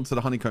jump onto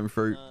the honeycomb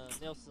fruit.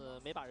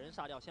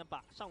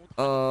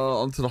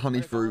 Onto the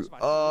honey fruit.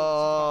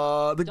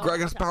 The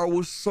Gragas barrel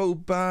was so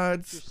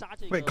bad.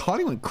 Wait,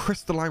 Carly went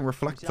crystalline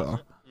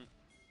reflector.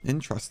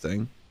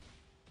 Interesting.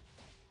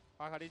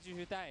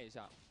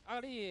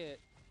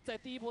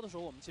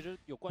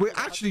 We're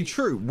actually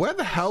true. Where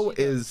the hell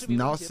is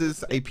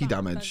NAOS's AP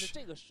damage?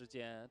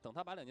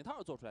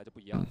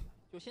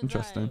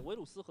 Interesting.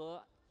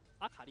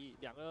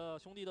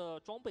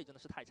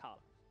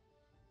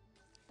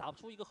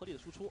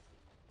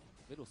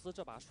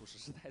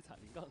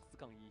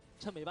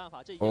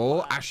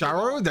 Oh, Ashe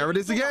arrow, there it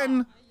is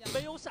again.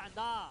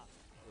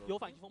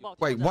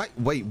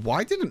 Wait,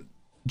 why didn't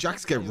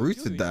Jax get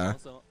rooted there?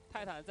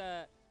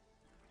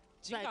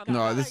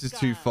 No, this is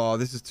too far.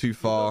 This is too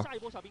far.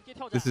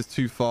 This is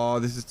too far.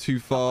 This is too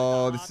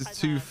far. This is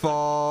too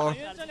far.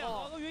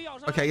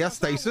 Okay, yeah,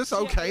 stasis.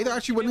 Okay, they're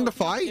actually winning the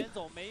fight.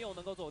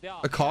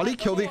 Akali,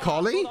 kill the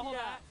Akali.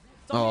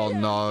 Oh,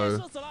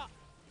 no.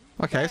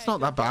 Okay, it's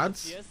not that bad.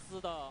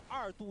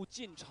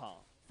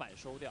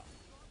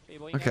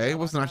 Okay, it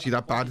wasn't actually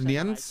that bad in the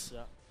end.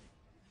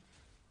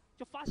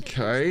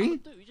 Okay.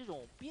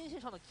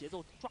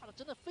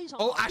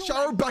 Oh, Ashe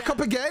arrow back up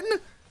again.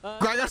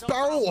 Gragas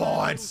barrel.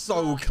 Oh, it's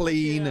so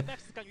clean.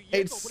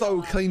 It's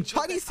so clean.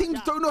 Chinese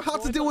teams don't know how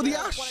to deal with the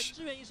Ashe.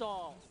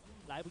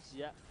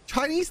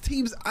 Chinese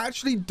teams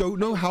actually don't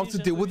know how to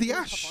deal with the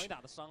Ashe.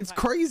 It's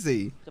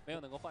crazy.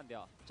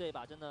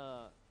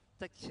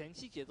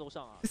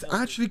 It's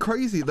actually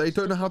crazy. They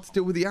don't know how to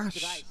deal with the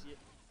Ashe.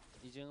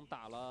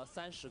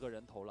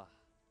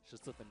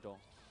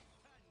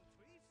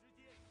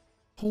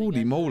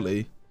 Holy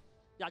moly.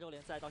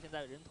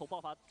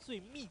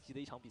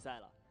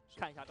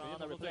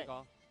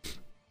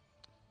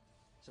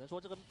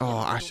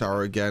 Oh, Ashe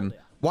arrow again.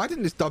 Why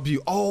didn't this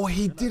W? Oh,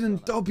 he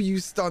didn't W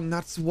stun.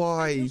 That's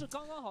why.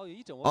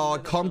 Oh,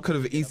 Calm could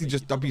have easily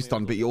just W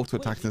stunned, but he auto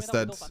attacked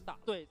instead.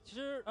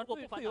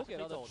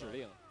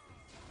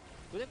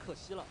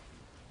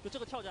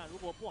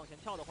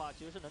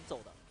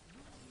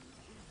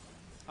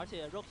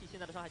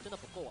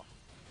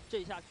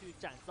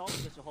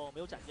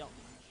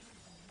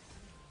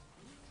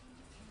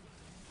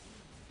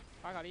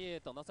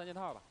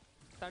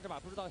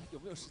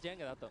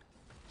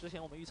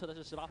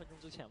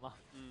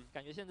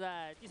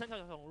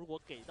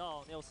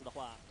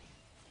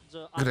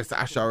 Look at this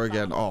Ashe arrow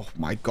again. Oh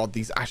my god,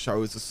 these Ashe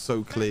arrows are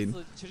so clean.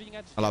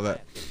 I love it.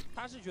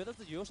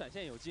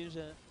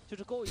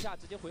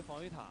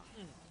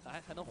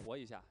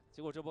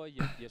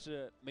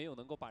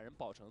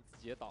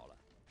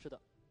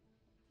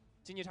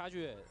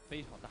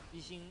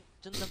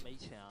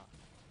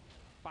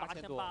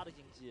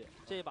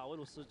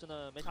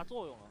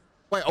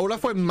 Wait,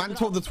 Olaf went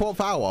Mantle of the 12th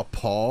hour.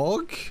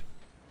 Pog?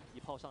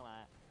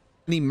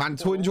 Any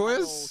Mantle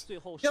enjoyers?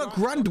 Yeah, look,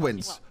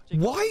 Randuins.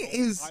 Why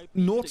is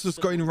Nautilus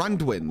going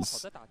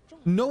Randuins?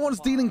 No one's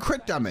dealing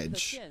crit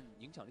damage.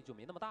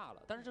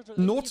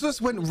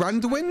 Nautilus went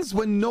Randuins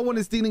when no one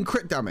is dealing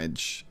crit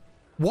damage.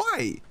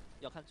 Why?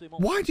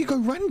 Why do you go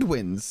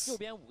Randuins?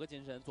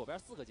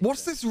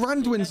 What's this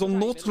Randuins on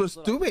Nautilus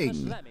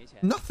doing?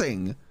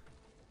 Nothing.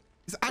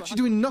 It's actually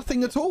doing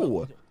nothing at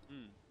all.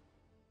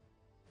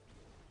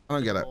 I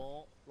don't get it.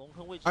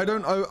 I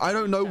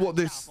don't know what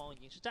this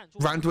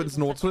Randuin's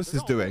Nautilus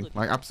is doing.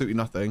 Like, absolutely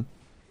nothing.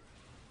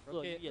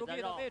 Okay,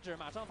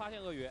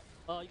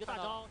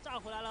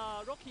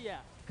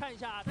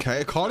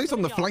 Akali's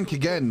on the flank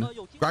again.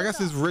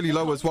 Gragas is really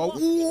low as well.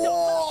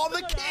 Whoa,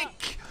 the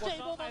kick!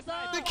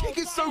 The kick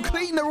is so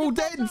clean, they're all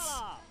dead.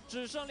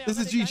 This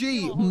is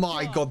GG.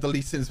 My God, the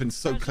Lee Sin's been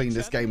so clean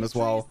this game as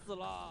well.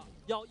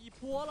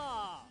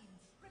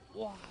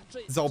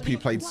 Zolpi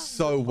played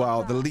so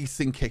well. The Lee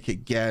Sin kick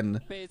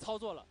again.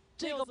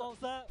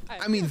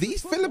 I mean,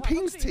 these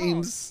Philippines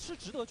teams,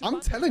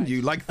 I'm telling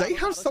you, like, they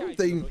have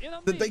something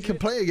that they can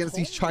play against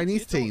these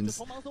Chinese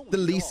teams. The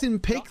Lee Sin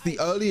pick, the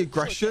early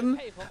aggression,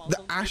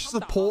 the ASHE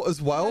support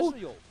as well,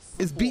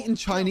 is beating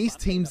Chinese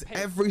teams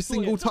every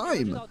single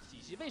time.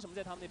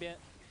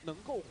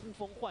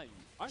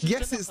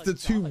 Yes, it's the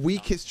two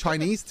weakest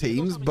Chinese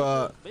teams,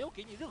 but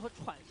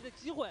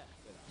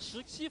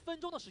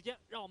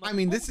I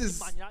mean, this is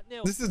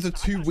the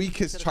two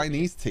weakest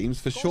Chinese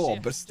teams for sure,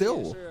 but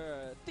still.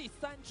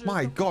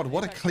 My God,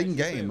 what a clean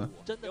game.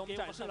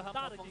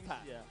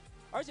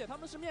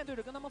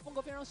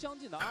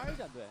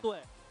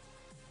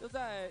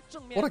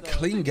 What a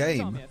clean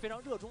game.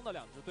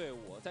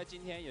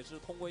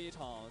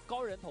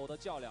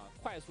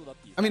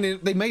 I mean,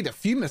 they made a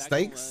few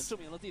mistakes.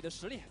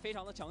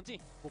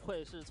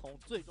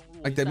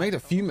 Like, they made a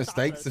few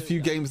mistakes. A few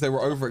games they were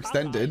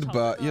overextended,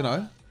 but, you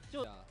know.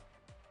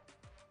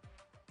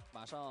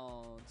 马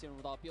上进入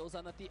到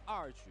BO3 的第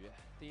2局，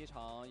第一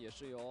场也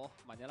是由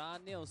马尼拉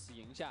NAOS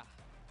赢下，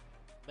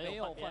没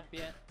有换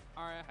边。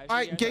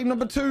Alright, game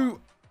number 2.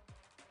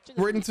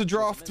 We're into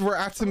draft. We're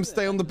at him.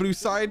 Stay on the blue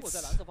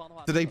sides.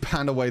 Do they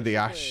ban away the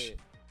ASHE?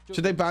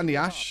 Should they ban the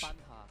ASHE?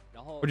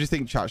 What do you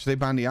think, chat? Should they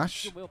ban the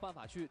ASHE? 就没有办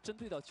法去针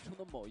对到其中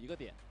的某一个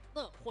点。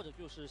那或者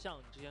就是像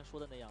你之前说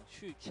的那样，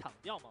去抢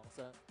掉盲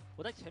僧，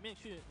我在前面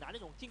去拿那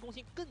种进攻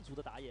性更足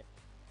的打野。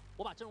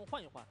 我把阵容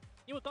换一换，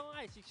因为刚刚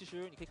艾希其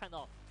实你可以看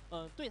到，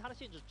对他的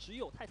限制只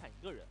有泰坦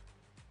一个人，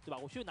对吧？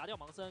我去拿掉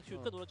盲僧，去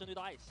更多的针对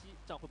到艾希，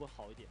这样会不会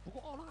好一点？不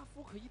过奥拉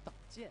夫可以挡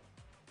剑，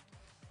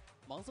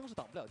盲僧是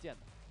挡不了剑的，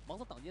盲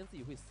僧挡剑自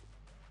己会死。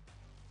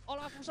奥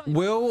拉夫上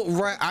Will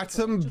Red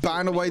Atom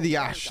ban away the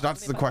ASHE?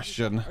 That's the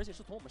question. 而且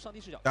是从我们上帝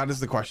视角。That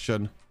is the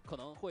question. 可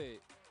能会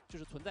就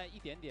是存在一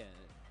点点。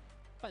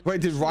Wait,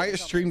 did Riot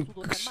Stream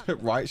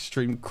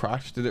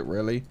crash? Did it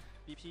really?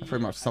 That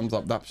pretty much sums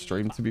up that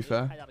stream, to be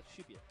fair.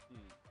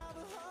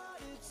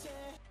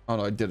 Oh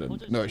no, it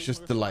didn't. No, it's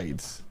just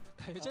delayed.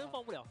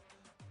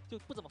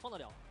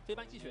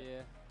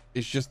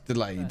 It's just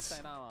delayed.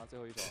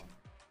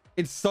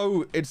 It's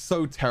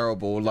so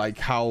terrible. Like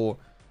how,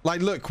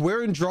 like, look,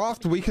 we're in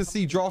draft. We can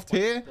see draft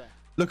here.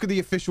 Look at the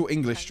official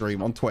English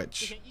stream on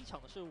Twitch.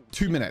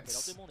 2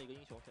 minutes.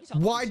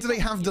 Why do they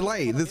have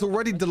delay? There's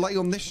already delay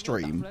on this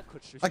stream.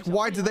 Like,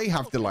 why do they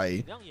have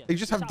delay? They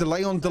just have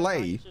delay on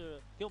delay.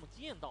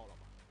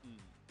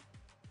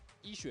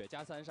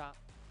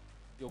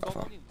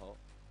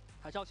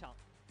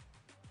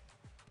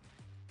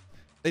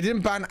 They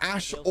didn't ban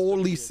ASHE or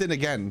Lee Sin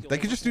again. They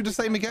could just do the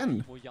same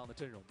again.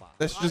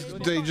 They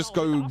just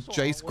go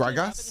Jace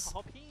Gragas.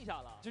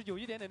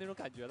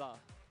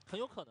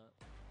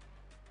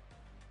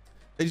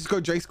 They just go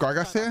Jace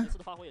Gragas here.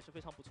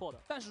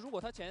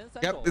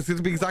 Yep, this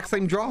is the exact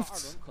same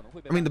draft.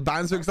 I mean, the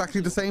bans are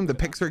exactly the same. The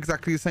picks are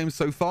exactly the same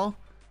so far.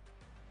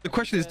 The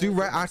question is, do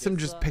Red Atom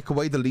just pick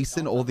away the Lee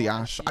Sin or the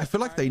ASHE? I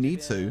feel like they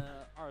need to.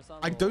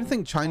 I don't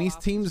think Chinese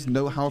teams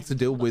know how to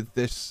deal with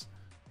this,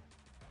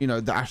 you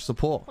know, the ASHE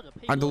support.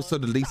 And also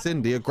the Lee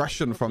Sin, the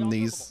aggression from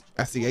these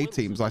SEA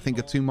teams, I think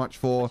are too much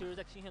for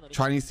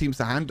Chinese teams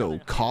to handle.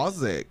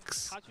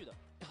 Kha'Zix.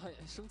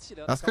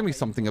 That's going to be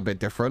something a bit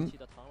different.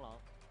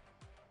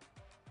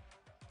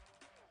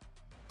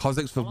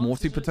 Kha'Zix with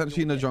Morty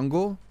potentially in the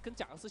jungle.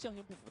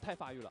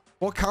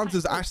 What counts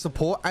as ASHE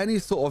support? Any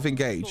sort of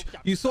engage.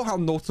 You saw how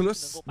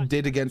Nautilus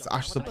did against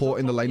ASHE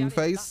support in the laning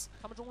phase.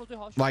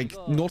 Like,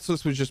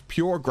 Nautilus was just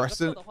pure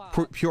aggression.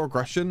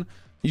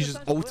 You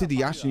just ulted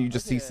the ASHE and you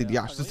just CC'd the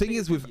ASHE. The thing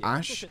is with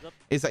ASHE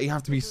is that you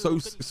have to be so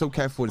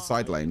careful in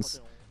side lanes.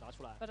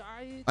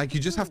 Like, you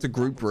just have to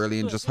group really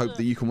and just hope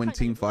that you can win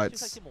team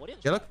fights.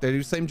 Yeah, look, they do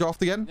the same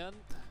draft again.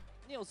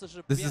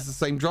 This is the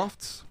same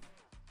draft.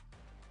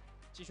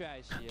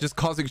 Just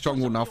Kha'Zix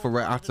jungle now for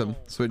Red Atom,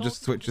 so it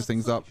just switches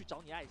things up.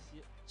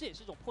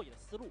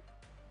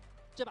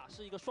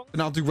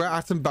 Now, do Red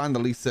Atom ban the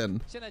Lee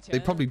Sin? They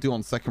probably do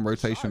on second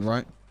rotation,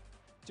 right?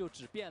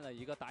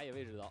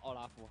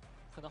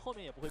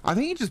 I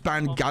think you just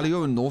ban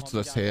Galio and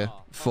Nautilus here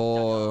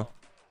for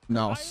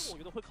NAOS.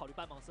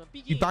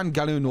 You ban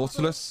Galio and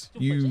Nautilus,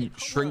 you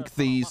shrink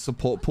the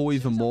support pool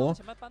even more,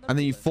 and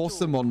then you force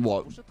them on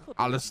what?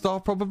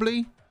 Alistar,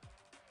 probably?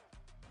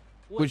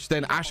 Which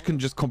then ASHE can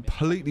just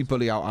completely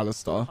bully out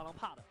Alistar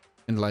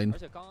in lane.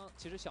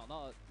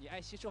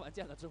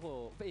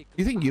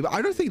 You think Yumi? I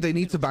don't think they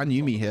need to ban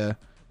Yumi here.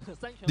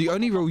 The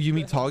only real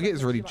Yumi target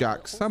is really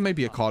Jax. And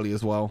maybe Akali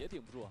as well.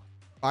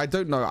 I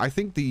don't know. I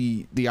think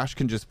the ASHE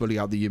can just bully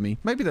out the Yumi.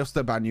 Maybe they'll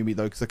still ban Yumi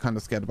though, because they're kind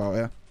of scared about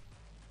it.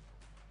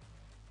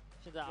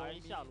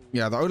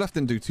 Yeah, the Olaf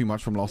didn't do too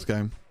much from last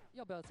game.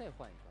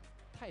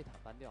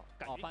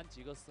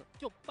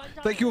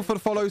 Thank you all for the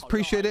follows.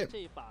 Appreciate it.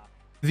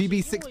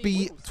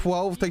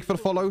 VB6B12, thank you for the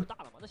follow.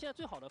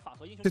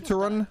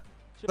 Titterun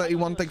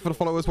 31, thank you for the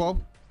follow as well.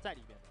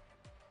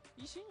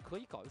 一星可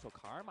以搞一手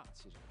卡尔玛，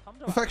其实他们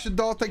这 Perfection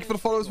Doll, thank you for the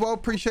follow as well.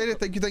 Appreciate it.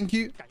 Thank you, thank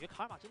you. 感觉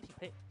卡尔玛真挺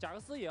配。贾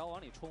克斯也要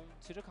往里冲，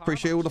其实卡尔玛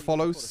Appreciate all the 是一个不错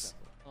的 follows. 选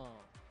择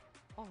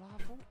奥拉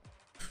夫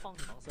放你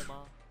盲僧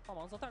吗？放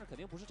盲僧，但是肯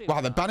定不是这个。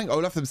 Wow, they're banning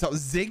Olaf themselves.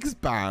 Ziggs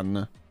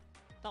ban.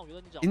 但我觉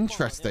得你只要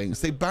Interesting.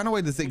 So they ban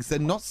away the Ziggs. They're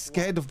not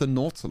scared of the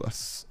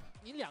Nautilus.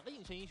 你两个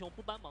隐身英雄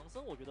不搬盲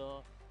僧，我觉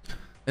得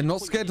They're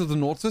not scared of the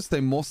Nautilus.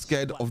 They're more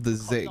scared of the 考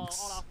虑到奥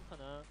Ziggs. 拉夫可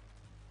能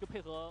就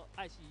配合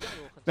艾希一样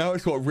有很 Now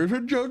it's what,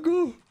 Riven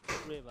Jungle?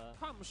 瑞文。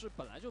他们是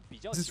本来就比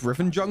较 Is this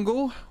Riven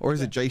Jungle or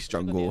is it Jace 这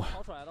个点 Jungle?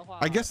 掏出来的话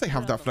I guess they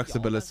have that 虽然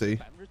能摇 flexibility.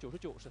 但是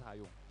99%是他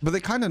用。 But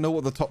they kind of know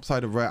what the top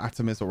side of Rare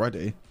Atom is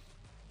already.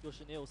 又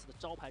是 NAOS 的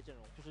招牌阵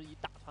容，就是以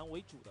打团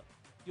为主的，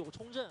有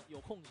冲阵，有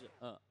控制。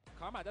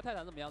卡尔玛在泰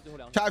坦怎么样？最后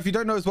2 Chat, if you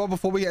don't know as well,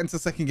 before we get into the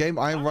second game,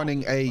 I am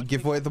running a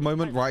giveaway at the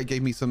moment. Riot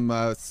gave me some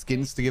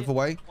skins to give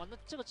away. 哇，那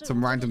这个阵 Some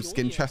容 random 真的有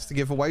skin 点 chests to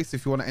give away. So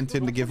if you want to enter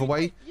in the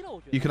giveaway,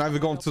 you can either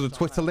go onto the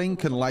Twitter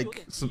link and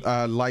like,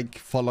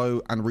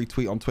 follow, and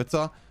retweet on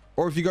Twitter.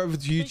 Or if you go over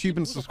to YouTube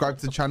and subscribe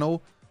to the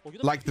channel,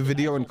 like the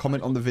video and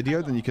comment on the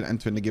video, then you can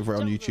enter in the giveaway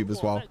on YouTube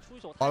as well.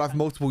 I'll have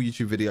multiple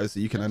YouTube videos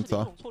that you can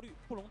enter.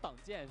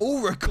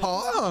 Oh,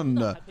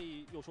 Rakan!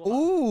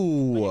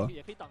 Ooh!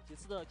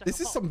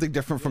 This is something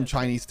different from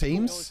Chinese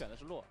teams.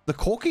 The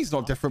Corki's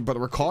not different, but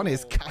Rakan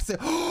is.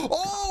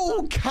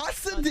 Oh,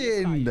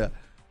 Kassadin!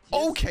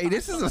 Okay,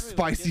 this is a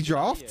spicy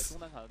draft.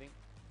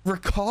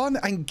 Rakan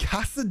and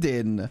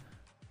Kassadin.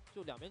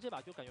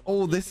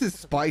 Oh, this is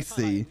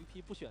spicy.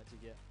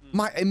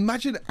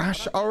 Imagine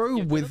Ashe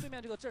Arrow with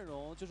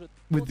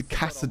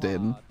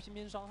Kassadin.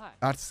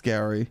 That's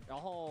scary.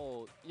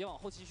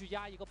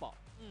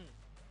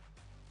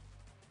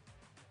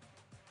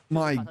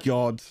 My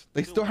god.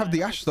 They still have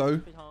the Ashe though.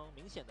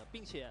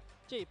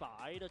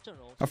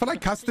 I feel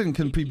like Kassadin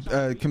can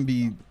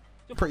be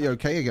pretty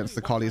okay against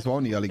the Kali as well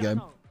in the early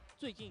game.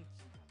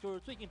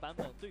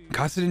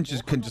 Kassadin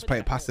can just play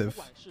it passive.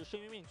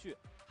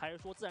 还是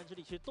说自然之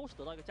力，其实都是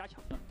得到一个加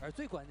强的。而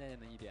最关键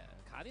的一点，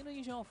卡丁的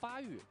英雄要发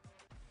育，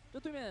这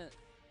对面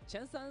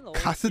前3楼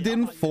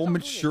Kassadin for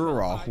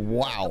Matura.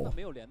 Wow.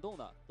 没有联动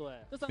的，对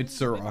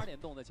Matura.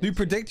 New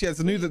predict? Yes,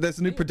 there's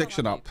a new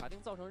prediction up.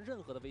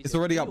 It's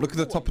already up. Look at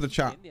the top of the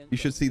chat. You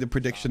should see the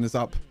prediction is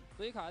up.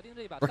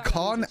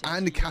 Rakan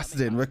and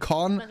Kassadin.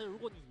 Rakan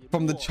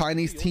from the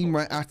Chinese team,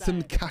 right?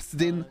 Atom,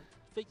 Kassadin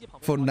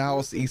for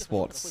NAOS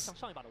Esports.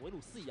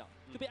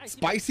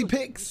 Spicy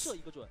picks.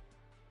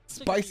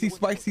 Spicy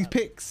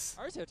picks.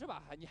 而且这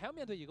把你还要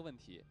面对一个问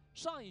题，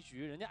上一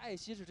局人家艾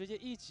希是直接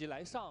1级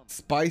来上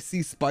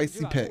Spicy 是不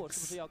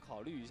picks. 是要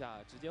考虑一下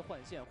直接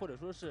换线，或者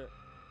说是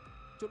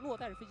就落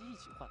带着飞机一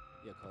起换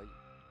也可以。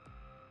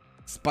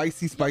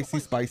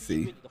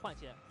Spicy. 你的换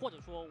线，或者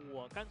说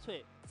我干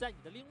脆在你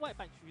的另外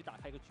半区域打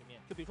开一个局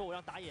面，就比如说我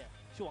让打野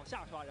去往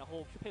下刷，然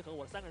后去配合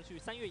我的3个人去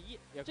3越1，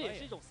这也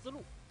是一种思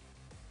路。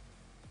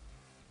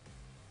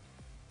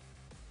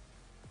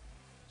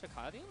 这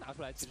卡丁拿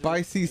出来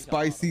Spicy.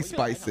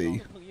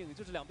 更硬，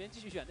就是两边继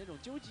续选那种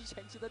究极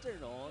前期的阵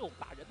容，又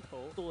大人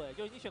头。对，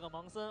就是你选个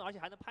盲僧，而且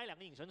还能拍2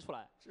个隐身出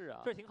来，是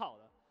啊，这是挺好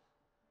的。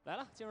来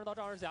了，进入到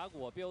赵氏峡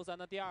谷 BO3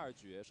 的第2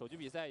局，首局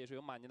比赛也是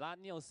由马尼拉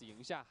NAOS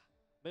赢下，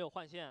没有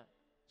换线，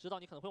知道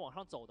你可能会往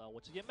上走的，我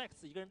直接 Max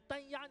一个人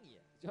单压你，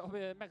就要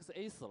被 Max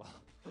A 死了。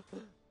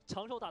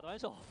长手打短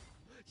手，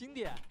经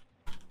典。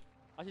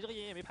而且这个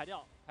眼也没排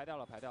掉，排掉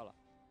了。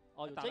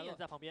哦，有针眼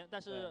在旁边，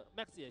但是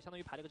Max 也相当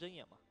于排了个针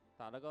眼嘛。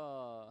 打了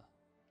个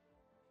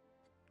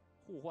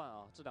互换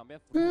啊，这两边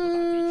辅助都打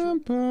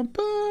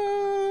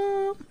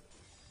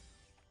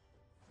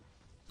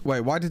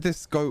DQ。Wait, why did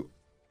this go?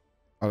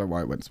 I don't know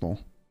why it went small.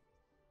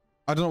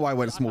 I don't know why it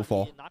went small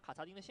for. 拿卡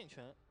萨丁的线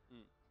权。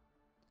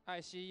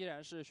艾希依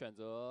然是选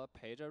择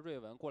陪着瑞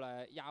文过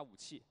来压武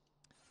器，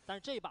但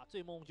是这一把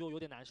醉梦就有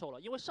点难受了，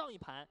因为上一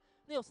盘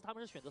NAOS 他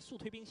们是选择速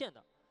推兵线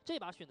的，这一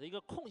把选择一个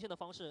控线的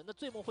方式，那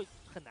醉梦会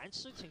很难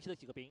吃前期的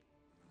几个兵。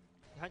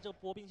你看这个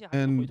波兵线还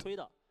是回推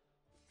的。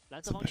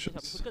 蓝色方面小兵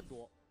会更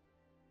多，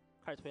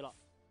开始推了，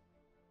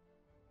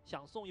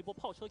想送一波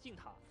炮车进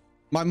塔。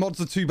My mods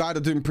are too bad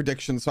at doing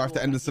predictions, so I have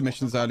to end the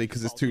submissions early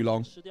because it's too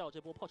long. 吃掉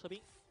这波炮车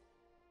兵。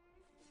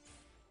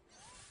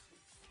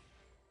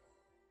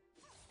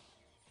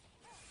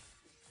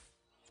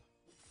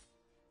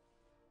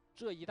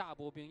这一大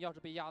波兵要是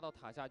被压到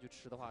塔下去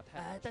吃的话，太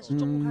难受了。但是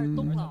中路开始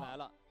动了，来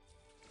了，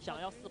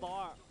想要4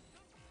包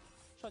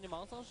2。少女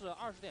盲僧是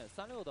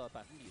20.36%的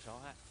百分比伤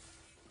害，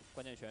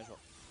关键选手。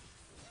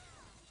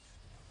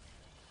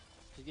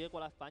 直接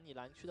过来反你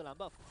蓝区的蓝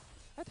buff，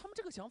 哎，他们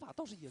这个想法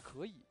倒是也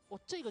可以。我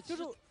这个就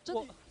是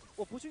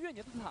我不去越你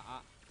的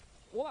塔，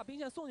我把兵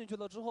线送进去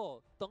了之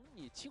后，等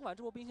你清完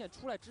这波兵线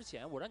出来之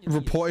前，我让你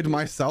reported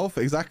myself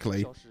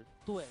exactly.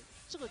 对，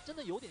这个真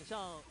的有点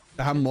像。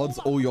They have mods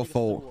all your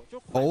fault.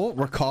 Oh,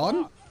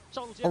 Rakan.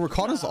 Oh,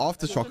 Rakan is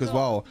aftershock as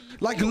well.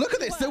 Like, look at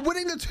this. They're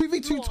winning the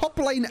 2v2 top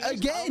lane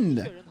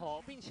again.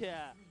 并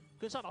且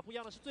跟上把不一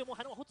样的是，醉梦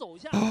还能往后走一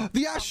下。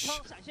The Ashe.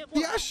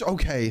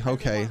 Okay.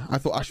 I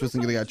thought Ashe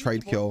wasn't gonna get a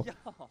trade kill.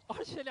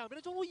 而且两边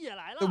的中路也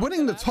来了。 They're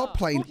winning the top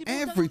lane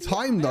every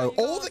time though.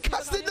 Oh, the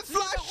Kassadin, the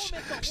flash.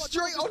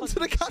 Straight onto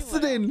the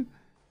Kassadin.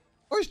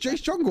 Oh, it's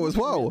Jace jungle as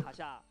well.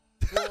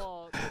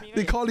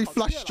 They calmly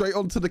flash straight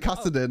onto the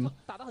Kassadin.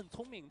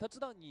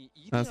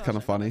 That's kind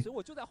of funny.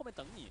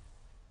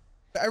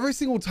 But every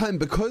single time,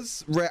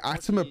 because Rare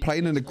Atom are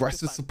playing an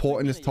aggressive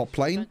support in his top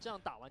lane,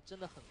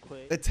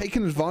 they're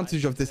taking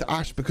advantage of this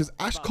Ashe because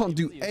Ashe can't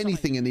do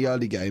anything in the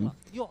early game.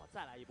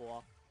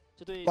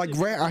 Like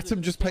Rare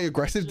Atom just play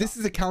aggressive. This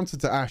is a counter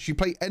to Ashe. You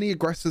play any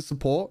aggressive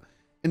support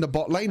in the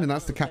bot lane, and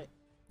that's the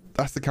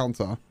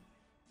counter.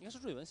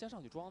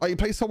 Like you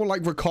play someone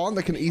like Rakan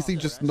that can easily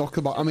just knock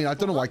about. I mean, I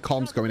don't know why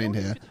Calm's going in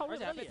here.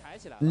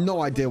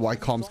 No idea why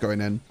Calm's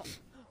going in.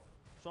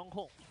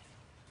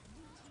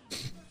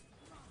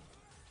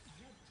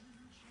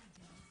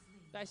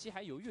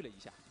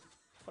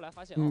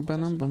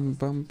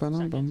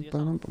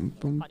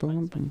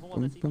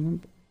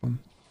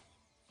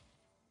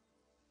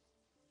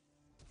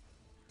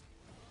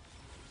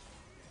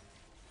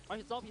而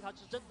且糟皮他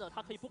是真的，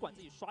他可以不管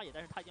自己刷野，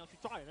但是他一定要去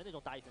抓人的那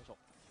种打野选手。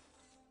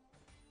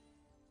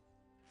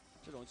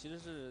这种其实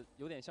是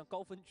有点像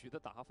高分局的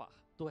打法，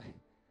对。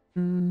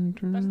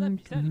但是在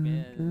比赛里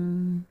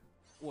面，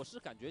我是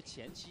感觉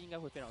前期应该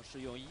会非常适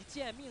用。一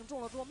剑命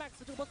中了之后 ，Max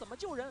这波怎么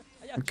救人？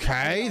哎呀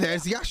Okay,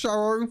 there's the Ashe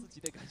arrow.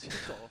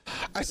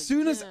 As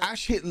soon as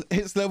Ashe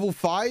hits level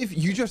 5,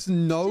 you just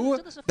know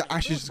that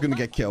Ashe is just gonna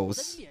get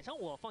kills.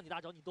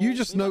 You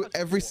just know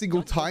every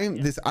single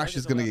time this Ashe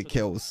is gonna get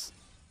kills.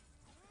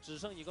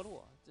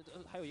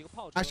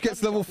 Ashe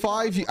gets level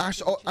 5, you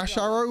Ashe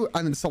arrow,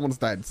 and then someone's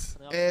dead.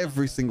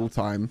 Every single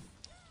time.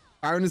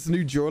 Baron is the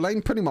new duo lane,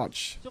 pretty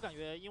much.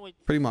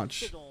 Pretty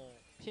much.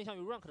 偏向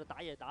于 rank 的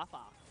打野打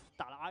法，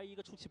打了 R1 一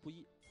个出其不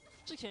意。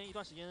之前一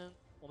段时间，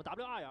我们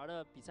WRL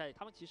的比赛，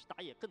他们其实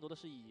打野更多的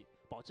是以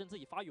保证自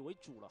己发育为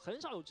主了，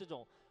很少有这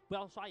种不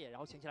要刷野，然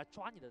后前期来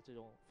抓你的这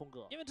种风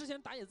格。因为之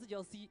前打野自己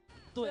要 C，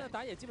 对，现在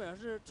打野基本上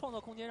是创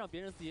造空间让别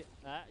人 C。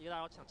哎，一个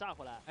大招抢炸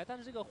回来，哎，但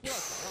是这个呼到墙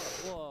上了。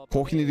不过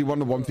Corki nearly won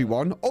the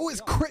 1v1. Oh,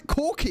 it's crit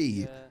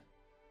Corki.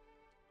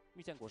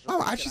 Oh,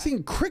 I'm actually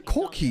seeing crit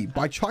Corki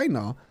by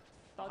China,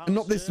 and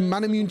not this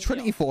Manamune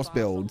Trinity Force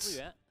build.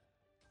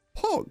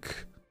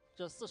 Pog.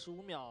 这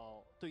45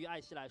秒对于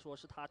艾希来说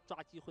是他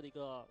抓机会的一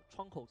个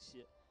窗口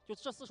期。就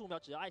这45秒，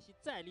只要艾希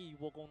再立一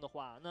波攻的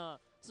话，那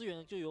资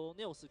源就由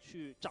NAOS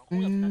去掌控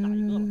要去拿哪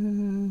一个了。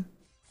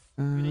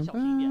有点小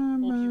心一点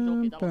 ，OP 宇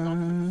宙给到了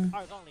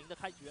2杠0的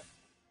开局。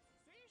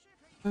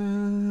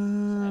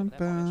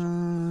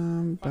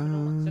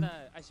现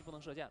在艾希不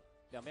能射箭了，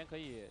两边可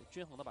以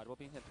均衡的把这波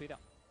兵线推掉。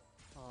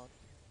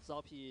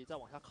ZOP 再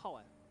往下靠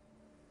哎。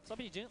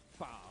 ZOP 已经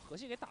把核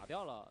心给打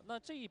掉了，那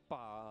这一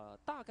把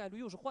大概率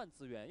又是换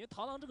资源，因为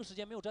螳螂这个时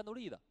间没有战斗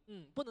力的，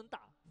不能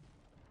打。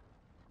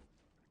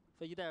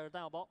飞机带着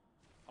弹药包，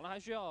螳螂还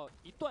需要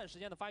一段时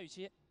间的发育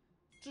期，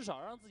至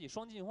少让自己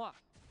双进化。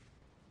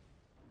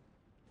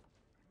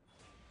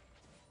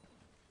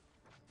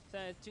现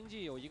在经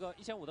济有一个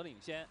1500的领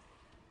先，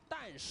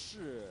但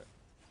是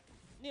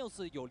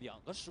NAOS 有2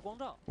个时光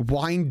杖。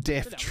Wine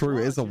diff, true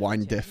is a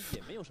wine diff.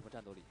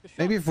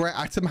 Maybe if Rare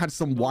Atom had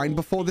some wine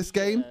before this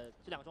game,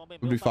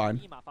 would be fine.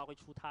 立马发挥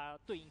出它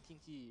对应经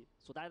济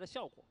所带来的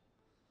效果。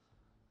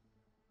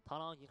螳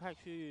螂已经开始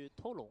去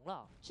偷龙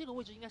了，这个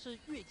位置应该是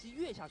越级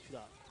越下去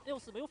的。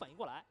NAOS 没有反应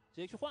过来，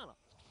直接去换了。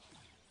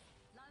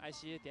艾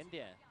希点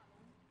点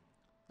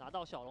拿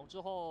到小龙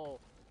之后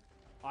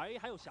 ，RA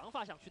还有想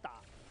法想去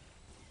打，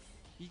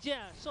一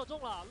箭射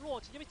中了，洛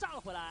直接被炸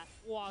了回来。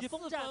哇，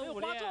风战没有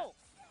刮中。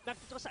 Max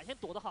这个闪现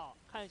躲得好，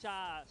看一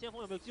下先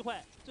锋有没有机会。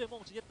醉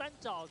梦直接单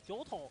找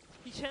9桶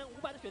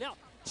，1500的血量。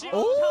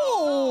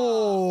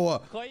Oh!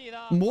 可以的。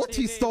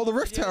Morty stole the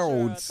Rift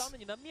Heralds. 当着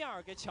你的面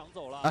儿给抢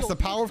走了。 That's the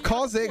power of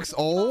Kha'Zix.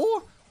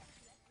 Oh!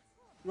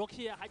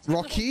 Rocky,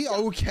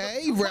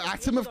 okay. Rare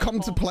Atom have come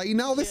to play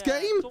now this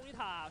game.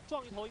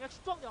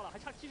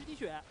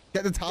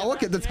 Get the tower,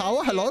 get the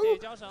tower. Hello?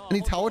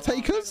 Any tower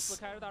takers?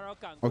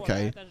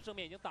 Okay.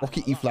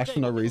 Rocky E flash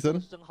for no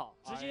reason.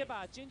 直接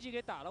把经济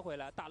给打了回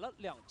来，打了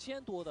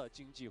2000多的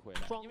经济回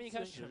来，因为一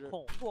开始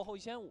落后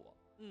1500。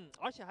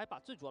而且还把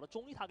最主要的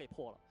中一塔给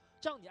破了，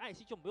这样你艾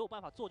希就没有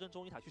办法坐镇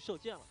中一塔去射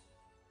箭了。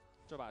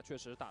这把确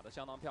实打得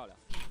相当漂亮。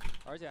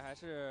 而且还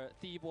是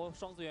第一波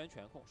双资源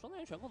全控，双资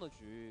源全控的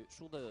局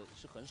输的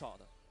是很少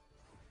的。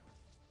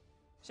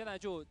现在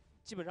就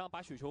基本上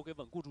把雪球给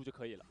稳固住就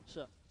可以了。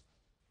是。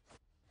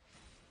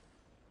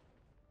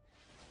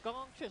刚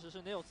刚确实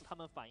是 NAOS 他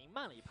们反应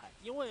慢了一拍，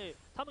因为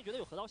他们觉得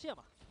有河道线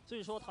嘛，所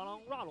以说螳螂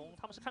RA 龙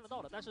他们是看得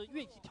到的，但是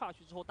越级跳下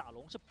去之后打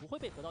龙是不会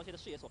被河道线的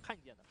视野所看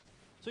见的，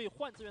所以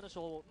换资源的时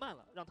候慢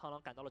了，让螳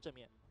螂赶到了正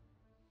面。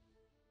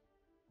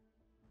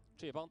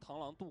这也帮螳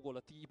螂度过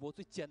了第一波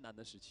最艰难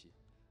的时期。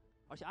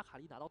 而且阿卡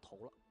丽拿到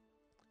头了，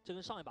这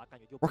跟上一把感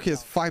觉就。Rocky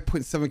has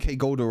 5.7k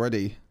gold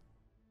already.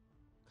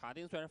 卡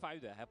丁虽然发育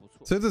的还不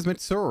错。 So does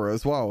Mitsuru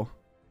as well.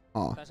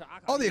 Oh,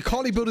 the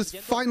Akali build is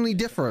finally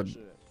different.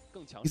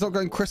 He's not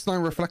going Chris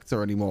 9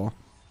 Reflector anymore.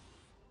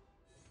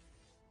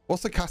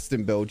 What's the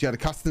Casting build? Yeah, the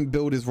Casting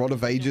build is Rod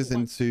of Ages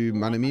into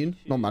Manamune.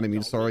 Not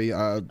Manamune, sorry.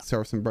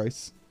 Seraph's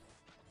Embrace.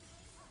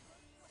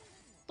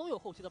 都有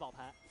后期的宝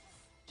牌。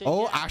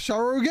Oh, ASHE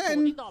arrow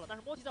again.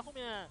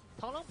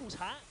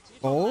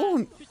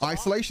 Oh,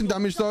 isolation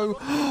damage though.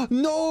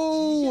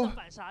 No!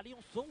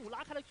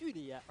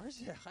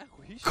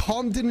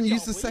 Calm didn't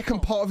use the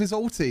second part of his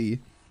ulti.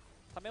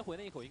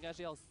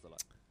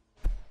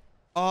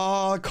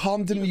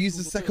 Calm didn't use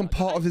the second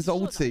part of his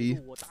ulti.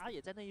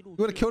 You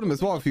would have killed him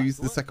as well if he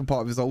used the second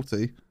part of his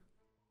ulti.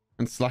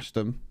 And slashed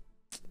him.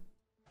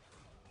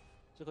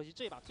 只可惜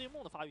这把追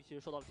梦的发育其实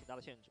受到了挺大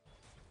的限制。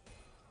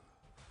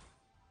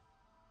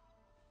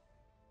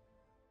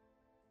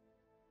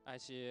艾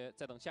希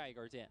在等下一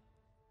根箭。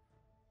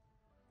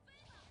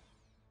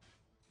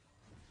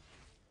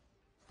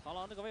螳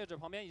螂这个位置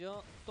旁边已经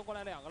都过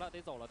来2个了，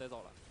得走了，得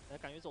走了。哎，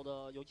感觉走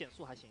的有减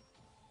速还行。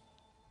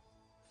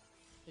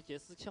这杰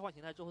斯切换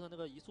形态之后的那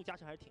个移速加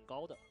成还是挺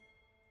高的，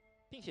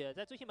并且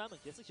在最新版本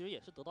杰斯其实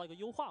也是得到一个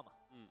优化嘛。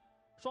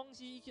双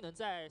击技能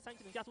在3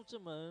技能加速之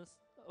门。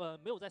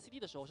 没有在 CD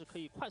的时候是可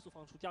以快速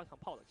放出加强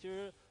炮的，其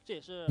实这也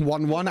是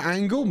 1-1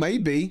 angle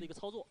maybe 的一个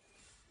操作。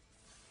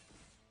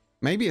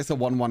Maybe it's a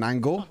 1-1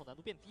 angle。上手难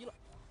度变低了，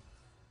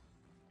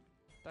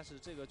但是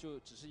这个就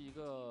只是一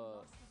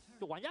个，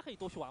就玩家可以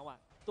多去玩玩，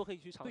都可以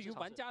去尝试。对于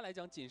玩家来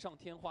讲，锦上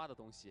添花的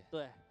东西。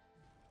对。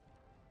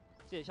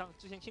这也像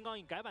之前青钢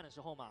影改版的时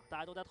候嘛，大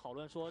家都在讨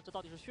论说这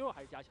到底是削弱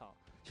还是加强。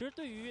其实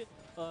对于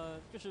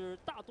就是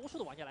大多数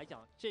的玩家来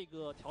讲，这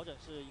个调整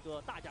是一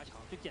个大加强，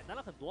就简单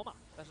了很多嘛。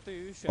但是对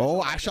于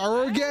Oh, ASHE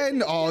arrow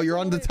again! Oh, you're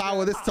under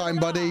tower this time,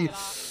 buddy.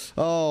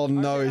 Oh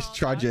no, it's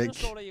tragic.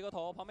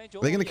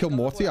 They're gonna kill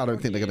Morty? I don't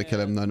think they're gonna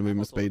kill him. No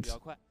movement speed.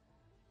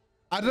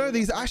 I don't know.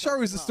 These ASHE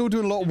arrows are still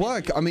doing a lot of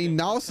work. I mean,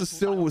 NAOS is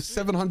still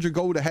 700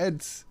 gold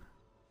ahead.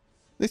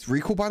 This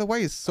recall, by the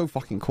way, is so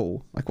fucking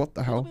cool. Like, what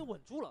the hell?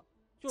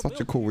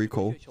 Such a cool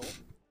recall.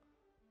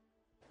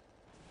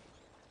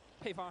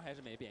 配方还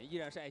是没变，依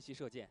然是艾希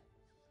射箭。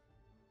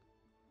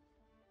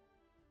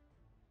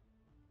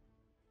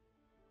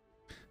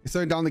It's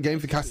slowing down the game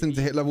for Kasten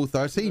to hit level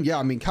 13. Yeah,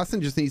 I mean,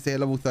 Kasten just needs to hit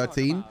level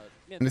 13,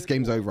 and this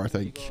game's over, I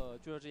think.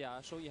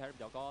 I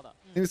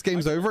think this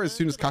game's over as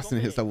soon as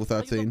Kasten hits level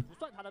 13.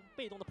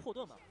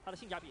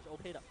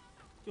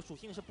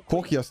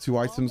 Corki has 2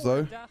 items,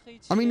 though.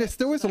 I mean, there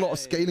still is a lot of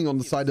scaling on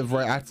the side of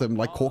Red Atom.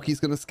 Like, Corki's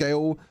going to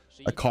scale,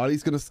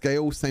 Akali's going to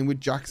scale, same with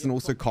Jax and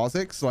also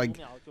Kha'Zix. Like,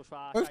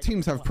 both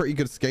teams have pretty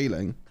good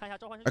scaling.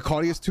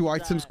 Akali has 2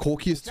 items,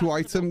 Corki has 2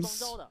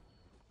 items.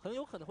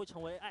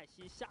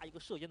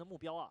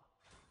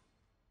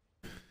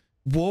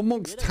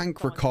 Warmonk's tank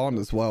Rakan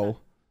as well.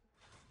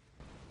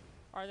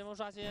 2前锋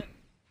刷新，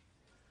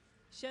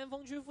先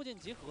锋区附近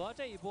集合，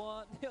这一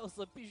波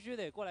NAOS 必须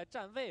得过来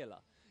站位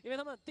了，因为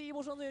他们第1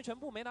波生资源全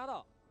部没拿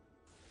到，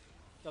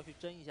要去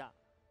争一下。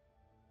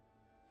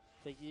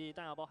飞机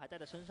弹药包还带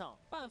在身上，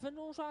半分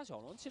钟刷小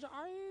龙，其实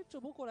RA 这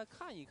波过来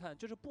看一看，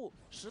就是不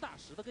实打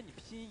实的跟你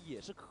拼也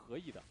是可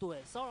以的。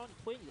对，骚扰你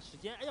推你的时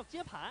间，哎，要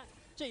接盘。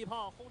 这一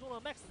炮轰中了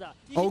Max 的。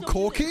Oh,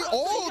 Corki!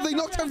 Oh, they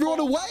knocked everyone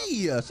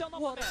away!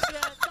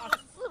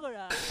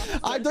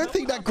 I don't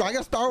think that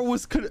Gragas barrel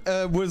was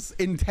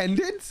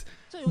intended,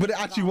 but it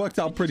actually worked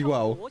out pretty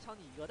well.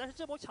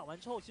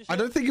 I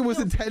don't think it was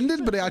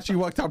intended, but it actually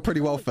worked out pretty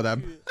well for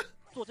them.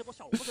 It's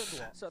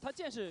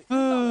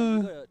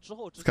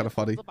kind of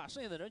funny. 把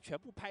剩下的人全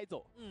部拍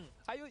走，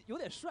还有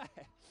点帅。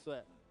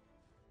对，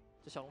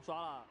这小龙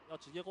刷了，要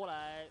直接过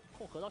来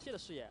控河道蟹的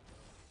视野。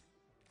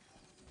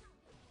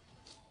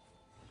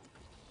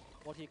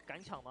 Morty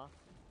敢抢吗？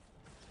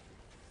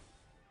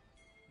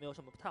没有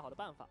什么太好的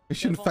办法。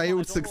 Mission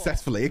failed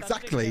successfully.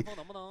 Exactly.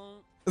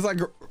 It's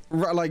like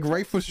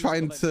Wraith was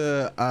trying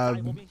to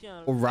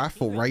or Wrath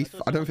or Wraith.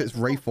 I don't know if it's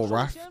Wraith or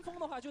Wrath.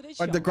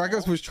 Like the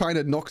Gragas was trying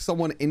to knock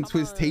someone into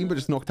his team, but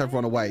just knocked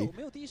everyone away.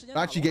 That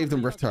actually gave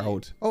them Rift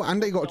Herald. Oh, and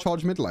they got a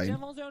charge mid lane.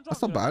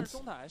 That's not bad.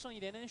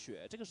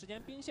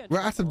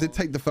 Red Atom did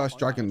take the first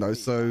dragon though,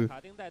 so.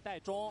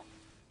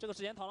 这个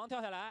时间螳螂跳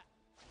下来，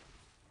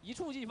一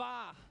触即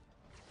发。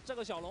 这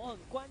个小龙很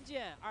关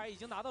键，2已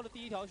经拿到了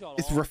第1条小龙。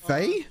 It's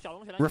Rafay?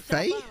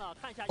 Rafay?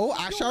 Oh,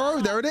 ASHE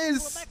arrow, there it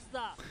is.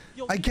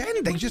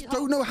 Again, they just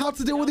don't know how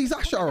to deal with these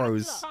ASHE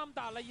arrows.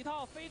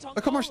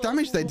 Look how much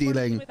damage they're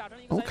dealing.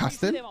 Oh,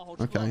 Kasten.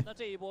 Okay.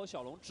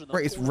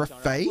 Wait, it's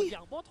Rafay?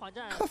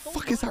 How the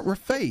fuck is that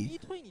Rafay?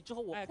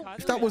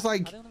 If that was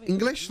like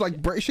English,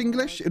 like British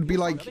English, it'd be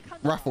like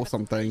Raf or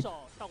something.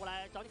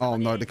 Oh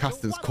no, the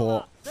Kasten's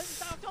caught.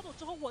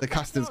 The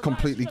Kasten's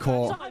completely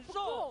caught.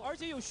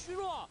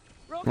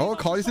 Oh,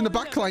 Akali's in the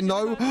backline,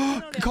 no.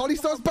 Akali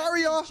starts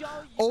barrier.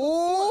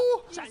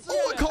 Oh,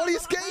 Akali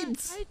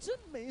escaped.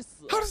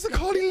 How does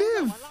Akali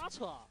live?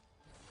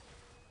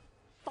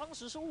 当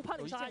时是误判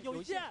了一下，有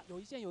一箭。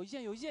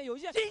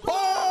Oh!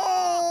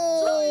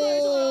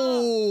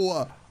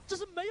 这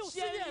是没有视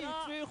野的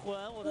追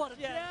魂，我的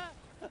天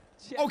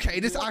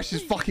Okay, this ASHE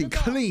is fucking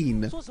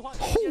clean.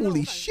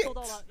 Holy shit! 受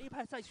到了 A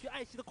派赛区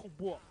艾希的恐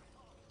怖，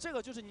这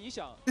个就是你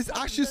想。 This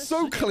ASHE is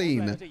so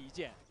clean.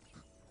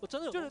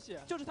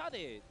 就是他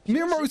得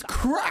Miro's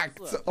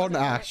cracked on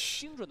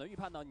ASHE. 精准的预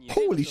判到你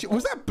Holy shit,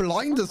 was that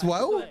blind as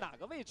well? 哪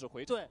个位置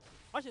回对，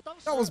而且当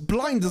时 That was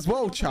blind as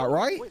well, chat,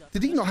 right?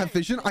 Did he not have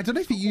vision? I don't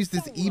know if he used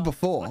his E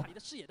before.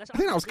 I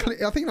think that was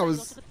clean. I think that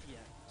was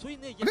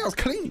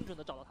clean.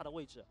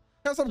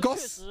 That's some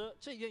Goss.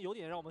 这一点有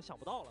点让我们想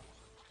不到了。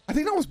I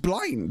think that was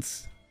blind.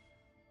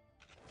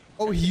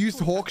 Oh, he used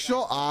hawk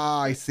shot?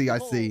 Ah, I see, I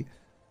see.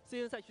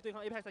 CN 赛区对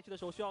抗 APEC 赛区的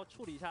时候需要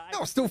处理一下。That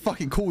was still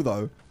fucking cool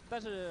though. 但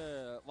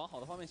是往好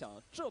的方面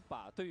想，这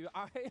把对于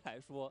RA 来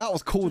说 That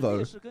was cool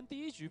though. 是跟第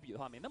一局比的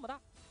话没那么大。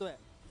对，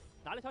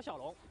拿了一条小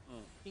龙，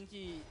经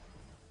济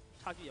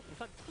差距也不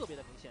算特别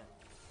的明显。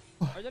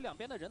而且两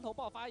边的人头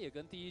爆发也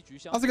跟第一局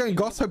相。 How's it going,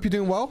 Goss? Hope you're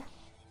doing well.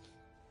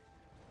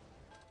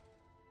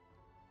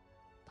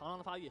 螳螂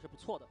的发育也是不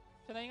错的，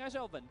现在应该是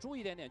要稳住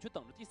一点点，去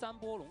等着第3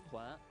波龙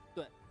团。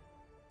对，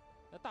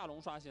那大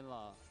龙刷新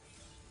了，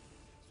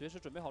随时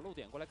准备好露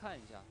点过来看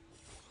一下。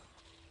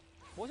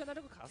不过现在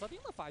这个卡萨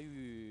丁的发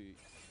育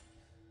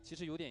其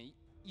实有点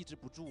抑制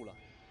不住了，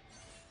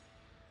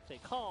得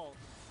靠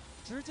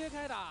直接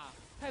开打，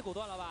太果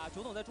断了吧？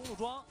九总在中路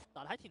装，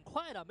打得还挺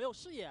快的，没有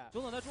视野。九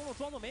总在中路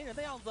装作没人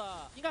的样子，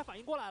应该反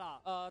应过来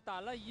了。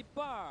打了一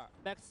半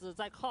 ，Max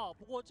在靠，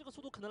不过这个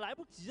速度可能来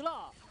不及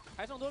了。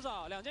还剩多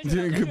少？2000血。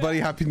 Doing good,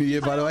 buddy. Happy New Year,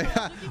 by the way.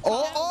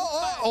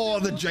 Oh,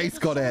 the Jace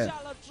got it.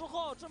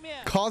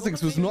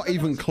 Kha'Zix was not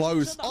even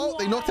close. Oh,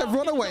 they knocked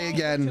everyone away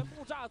again.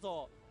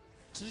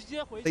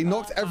 They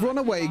knocked everyone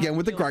away again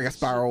with the Gragas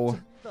barrel.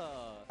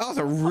 That was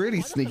a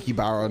really sneaky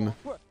Baron.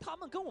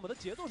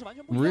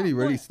 Really,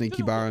 really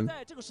sneaky Baron.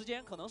 在这个时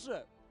间可能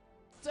是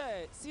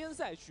在 CN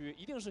赛区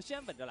一定是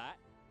先稳着来，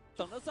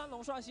等着3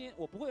龙刷新，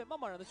我不会贸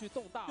贸然的去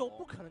动大龙。又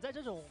不可能在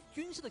这种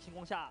均势的情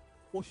况下，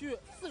我去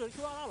4个人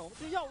去抓拉龙，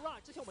就是要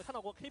run。之前我们看到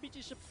过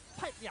KBG 是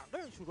派2个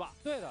人去 run，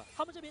 对的，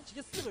他们这边直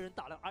接4个人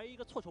打了 RA 一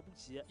个措手不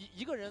及，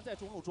一个人在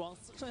中路装，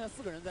剩下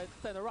4个人在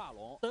那 run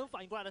龙。等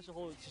反应过来的时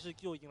候，其实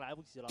就已经来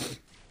不及了。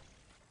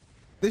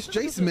This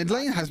Jace mid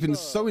lane has been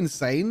so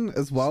insane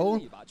as well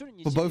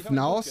for both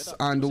NAOS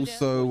and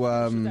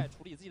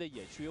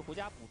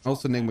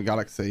also Nigma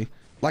Galaxy.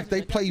 Like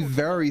they play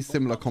very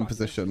similar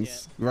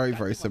compositions,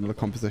 very similar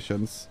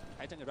compositions.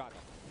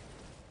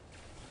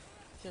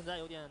 现在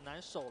有点难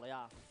守了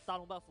呀，大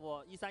龙 buff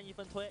 131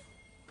分推，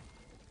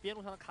边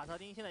路上的卡萨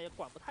丁现在也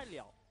管不太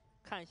了。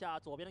看一下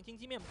左边的经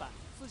济面板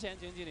，4前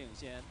经济领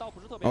先，倒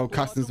不是特别。Oh,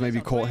 Caston's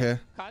maybe caught here.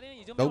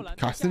 Nope,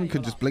 Caston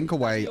could just blink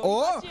away.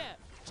 Oh,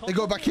 they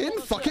go back in.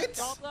 Fuck it.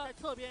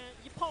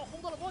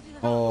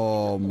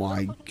 Oh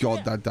my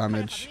god, that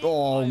damage.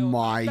 Oh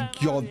my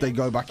god, they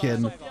go back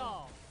in.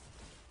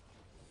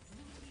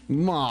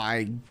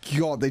 My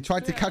god, they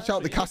tried to catch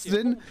out the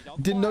Caston.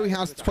 Didn't know he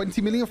has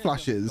 20 million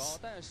flashes.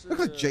 Look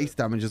at the Jace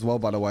damage as well,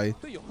 by the way.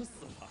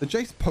 The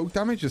Jace poke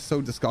damage is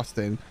so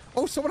disgusting.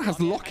 Oh, someone has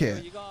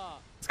Locket.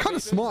 It's kind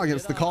of smart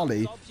against the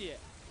Kali.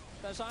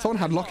 Someone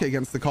had Locket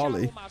against the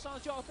Kali. I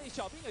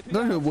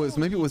don't know who it was.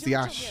 Maybe it was the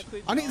ASHE.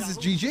 I think this is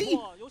GG.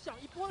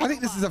 I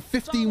think this is a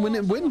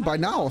 15-minute win by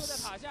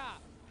NAOS.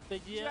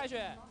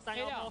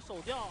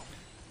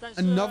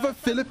 Another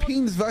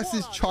Philippines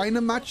versus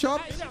China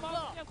matchup.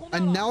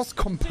 And NAOS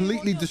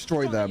completely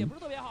destroy them.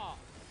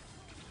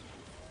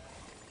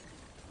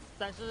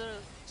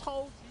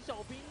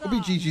 We'll be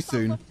GG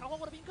soon.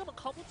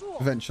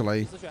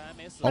 Eventually.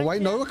 Oh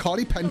wait, no,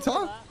 Akali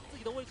Penta?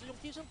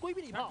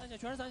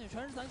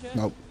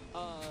 Nope.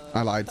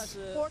 I lied.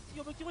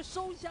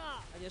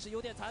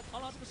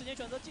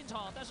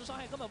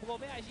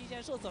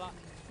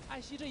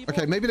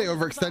 Okay, maybe they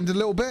overextended a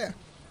little bit.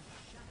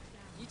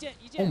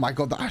 Oh my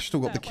god, the ASHE still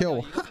got the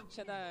kill.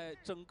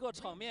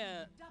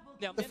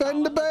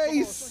 Defend the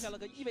base!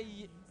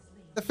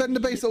 Defend the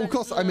base at all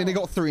costs. I mean, they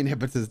got 3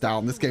 inhibitors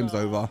down. This game's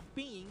over.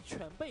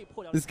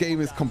 This game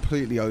is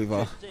completely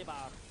over.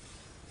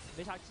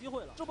 没啥机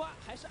会了，这波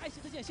还是艾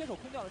希的剑先手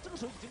空掉了，这个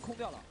时候已经空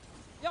掉了。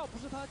要不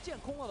是他剑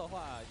空了的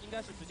话，应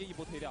该是直接一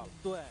波推掉了。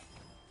对。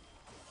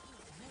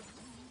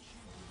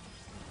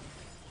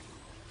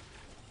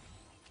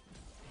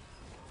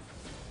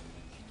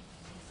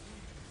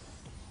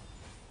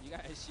一个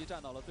艾希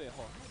站到了最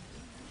后，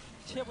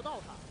切不到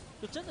他，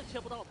就真的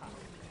切不到他。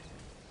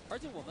而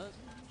且我们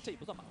这也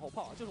不算马后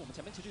炮啊，就是我们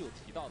前面其实有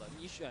提到的，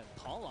你选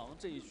螳螂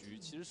这一局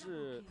其实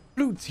是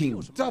Blue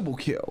team double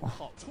kill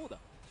好处的。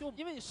 就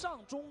因为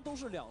上中都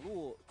是2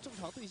路正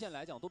常对线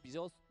来讲都比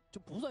较就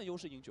不算优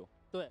势英雄，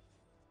对，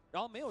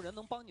然后没有人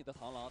能帮你的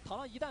螳螂，螳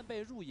螂一旦被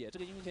入野，这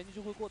个英雄前期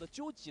就会过得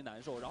究极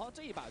难受。然后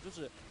这一把就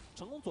是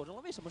成功佐证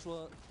了为什么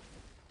说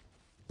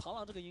螳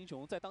螂这个英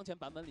雄在当前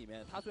版本里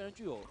面，他虽然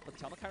具有很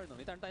强的 carry 能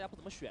力，但是大家不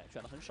怎么选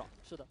的很少。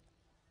是的，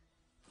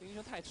这个英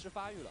雄太吃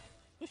发育了。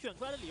就选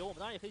出来的理由，我们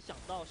当然也可以想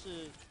到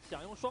是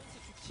想用双刺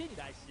去切你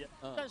的艾希，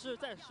但是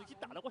在实际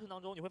打的过程当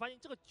中，你会发现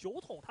这个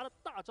9桶它的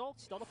大招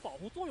起到的保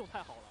护作用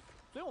太好了。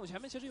 所以我们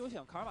前面其实有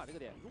想卡尔玛这个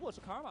点，如果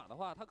是卡尔玛的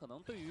话，他可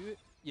能对于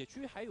野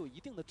区还有一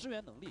定的支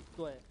援能力。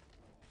对。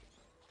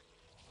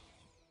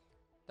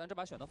但这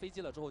把选到飞机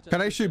了之后 ，Can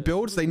they show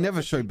builds? They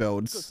never show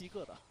builds. 各吸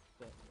各的。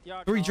对。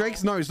3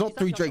 Drakes? No, it's not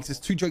 3 Drakes. It's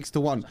 2 Drakes to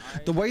 1.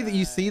 The way that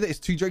you see that it's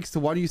 2 Drakes to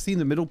 1, you see in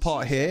the middle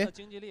part here.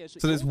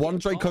 So there's 1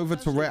 Drake over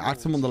to Rare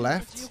Atom on the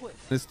left.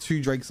 There's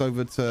 2 Drakes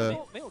over to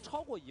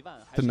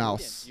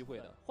NAOS.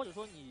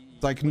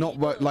 Like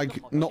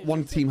not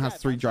one team has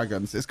 3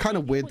 dragons. It's kind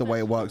of weird the way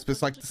it works, but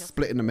it's like the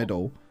split in the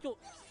middle.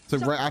 So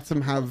Rare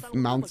Atom have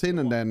Mountain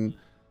and then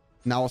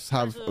NAOS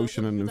have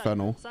Ocean and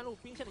Infernal.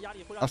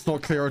 That's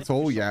not clear at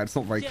all. Yeah, it's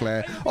not very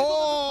clear.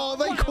 Oh,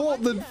 they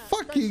caught the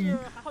fucking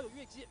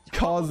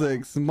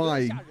Kazakhs.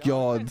 My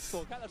god.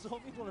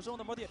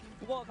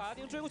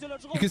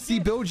 You can see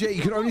build yet.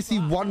 You can only see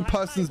one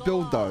person's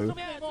build though.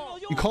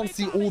 You can't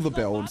see all the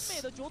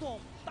builds.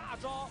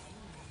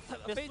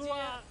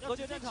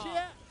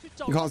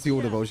 You can't see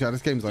all the builds. Yeah,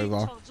 this game's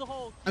over.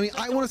 I mean,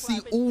 I want to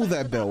see all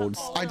their builds.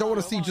 I don't want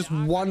to see just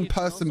one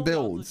person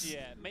builds.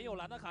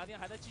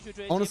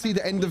 I want to see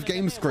the end of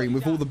game screen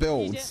with all the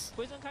builds.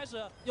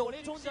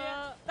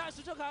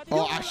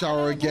 Oh,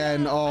 ASHE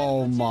again.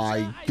 Oh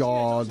my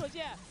god.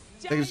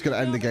 They're just going to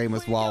end the game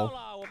as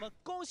well.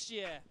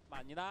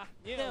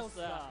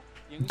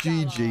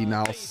 GG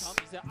NAOS.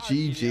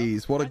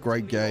 GG's. What a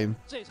great game.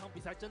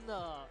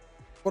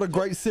 What a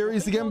great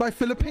series again by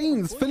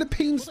Philippines.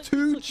 Philippines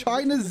 2,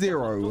 China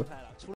 0.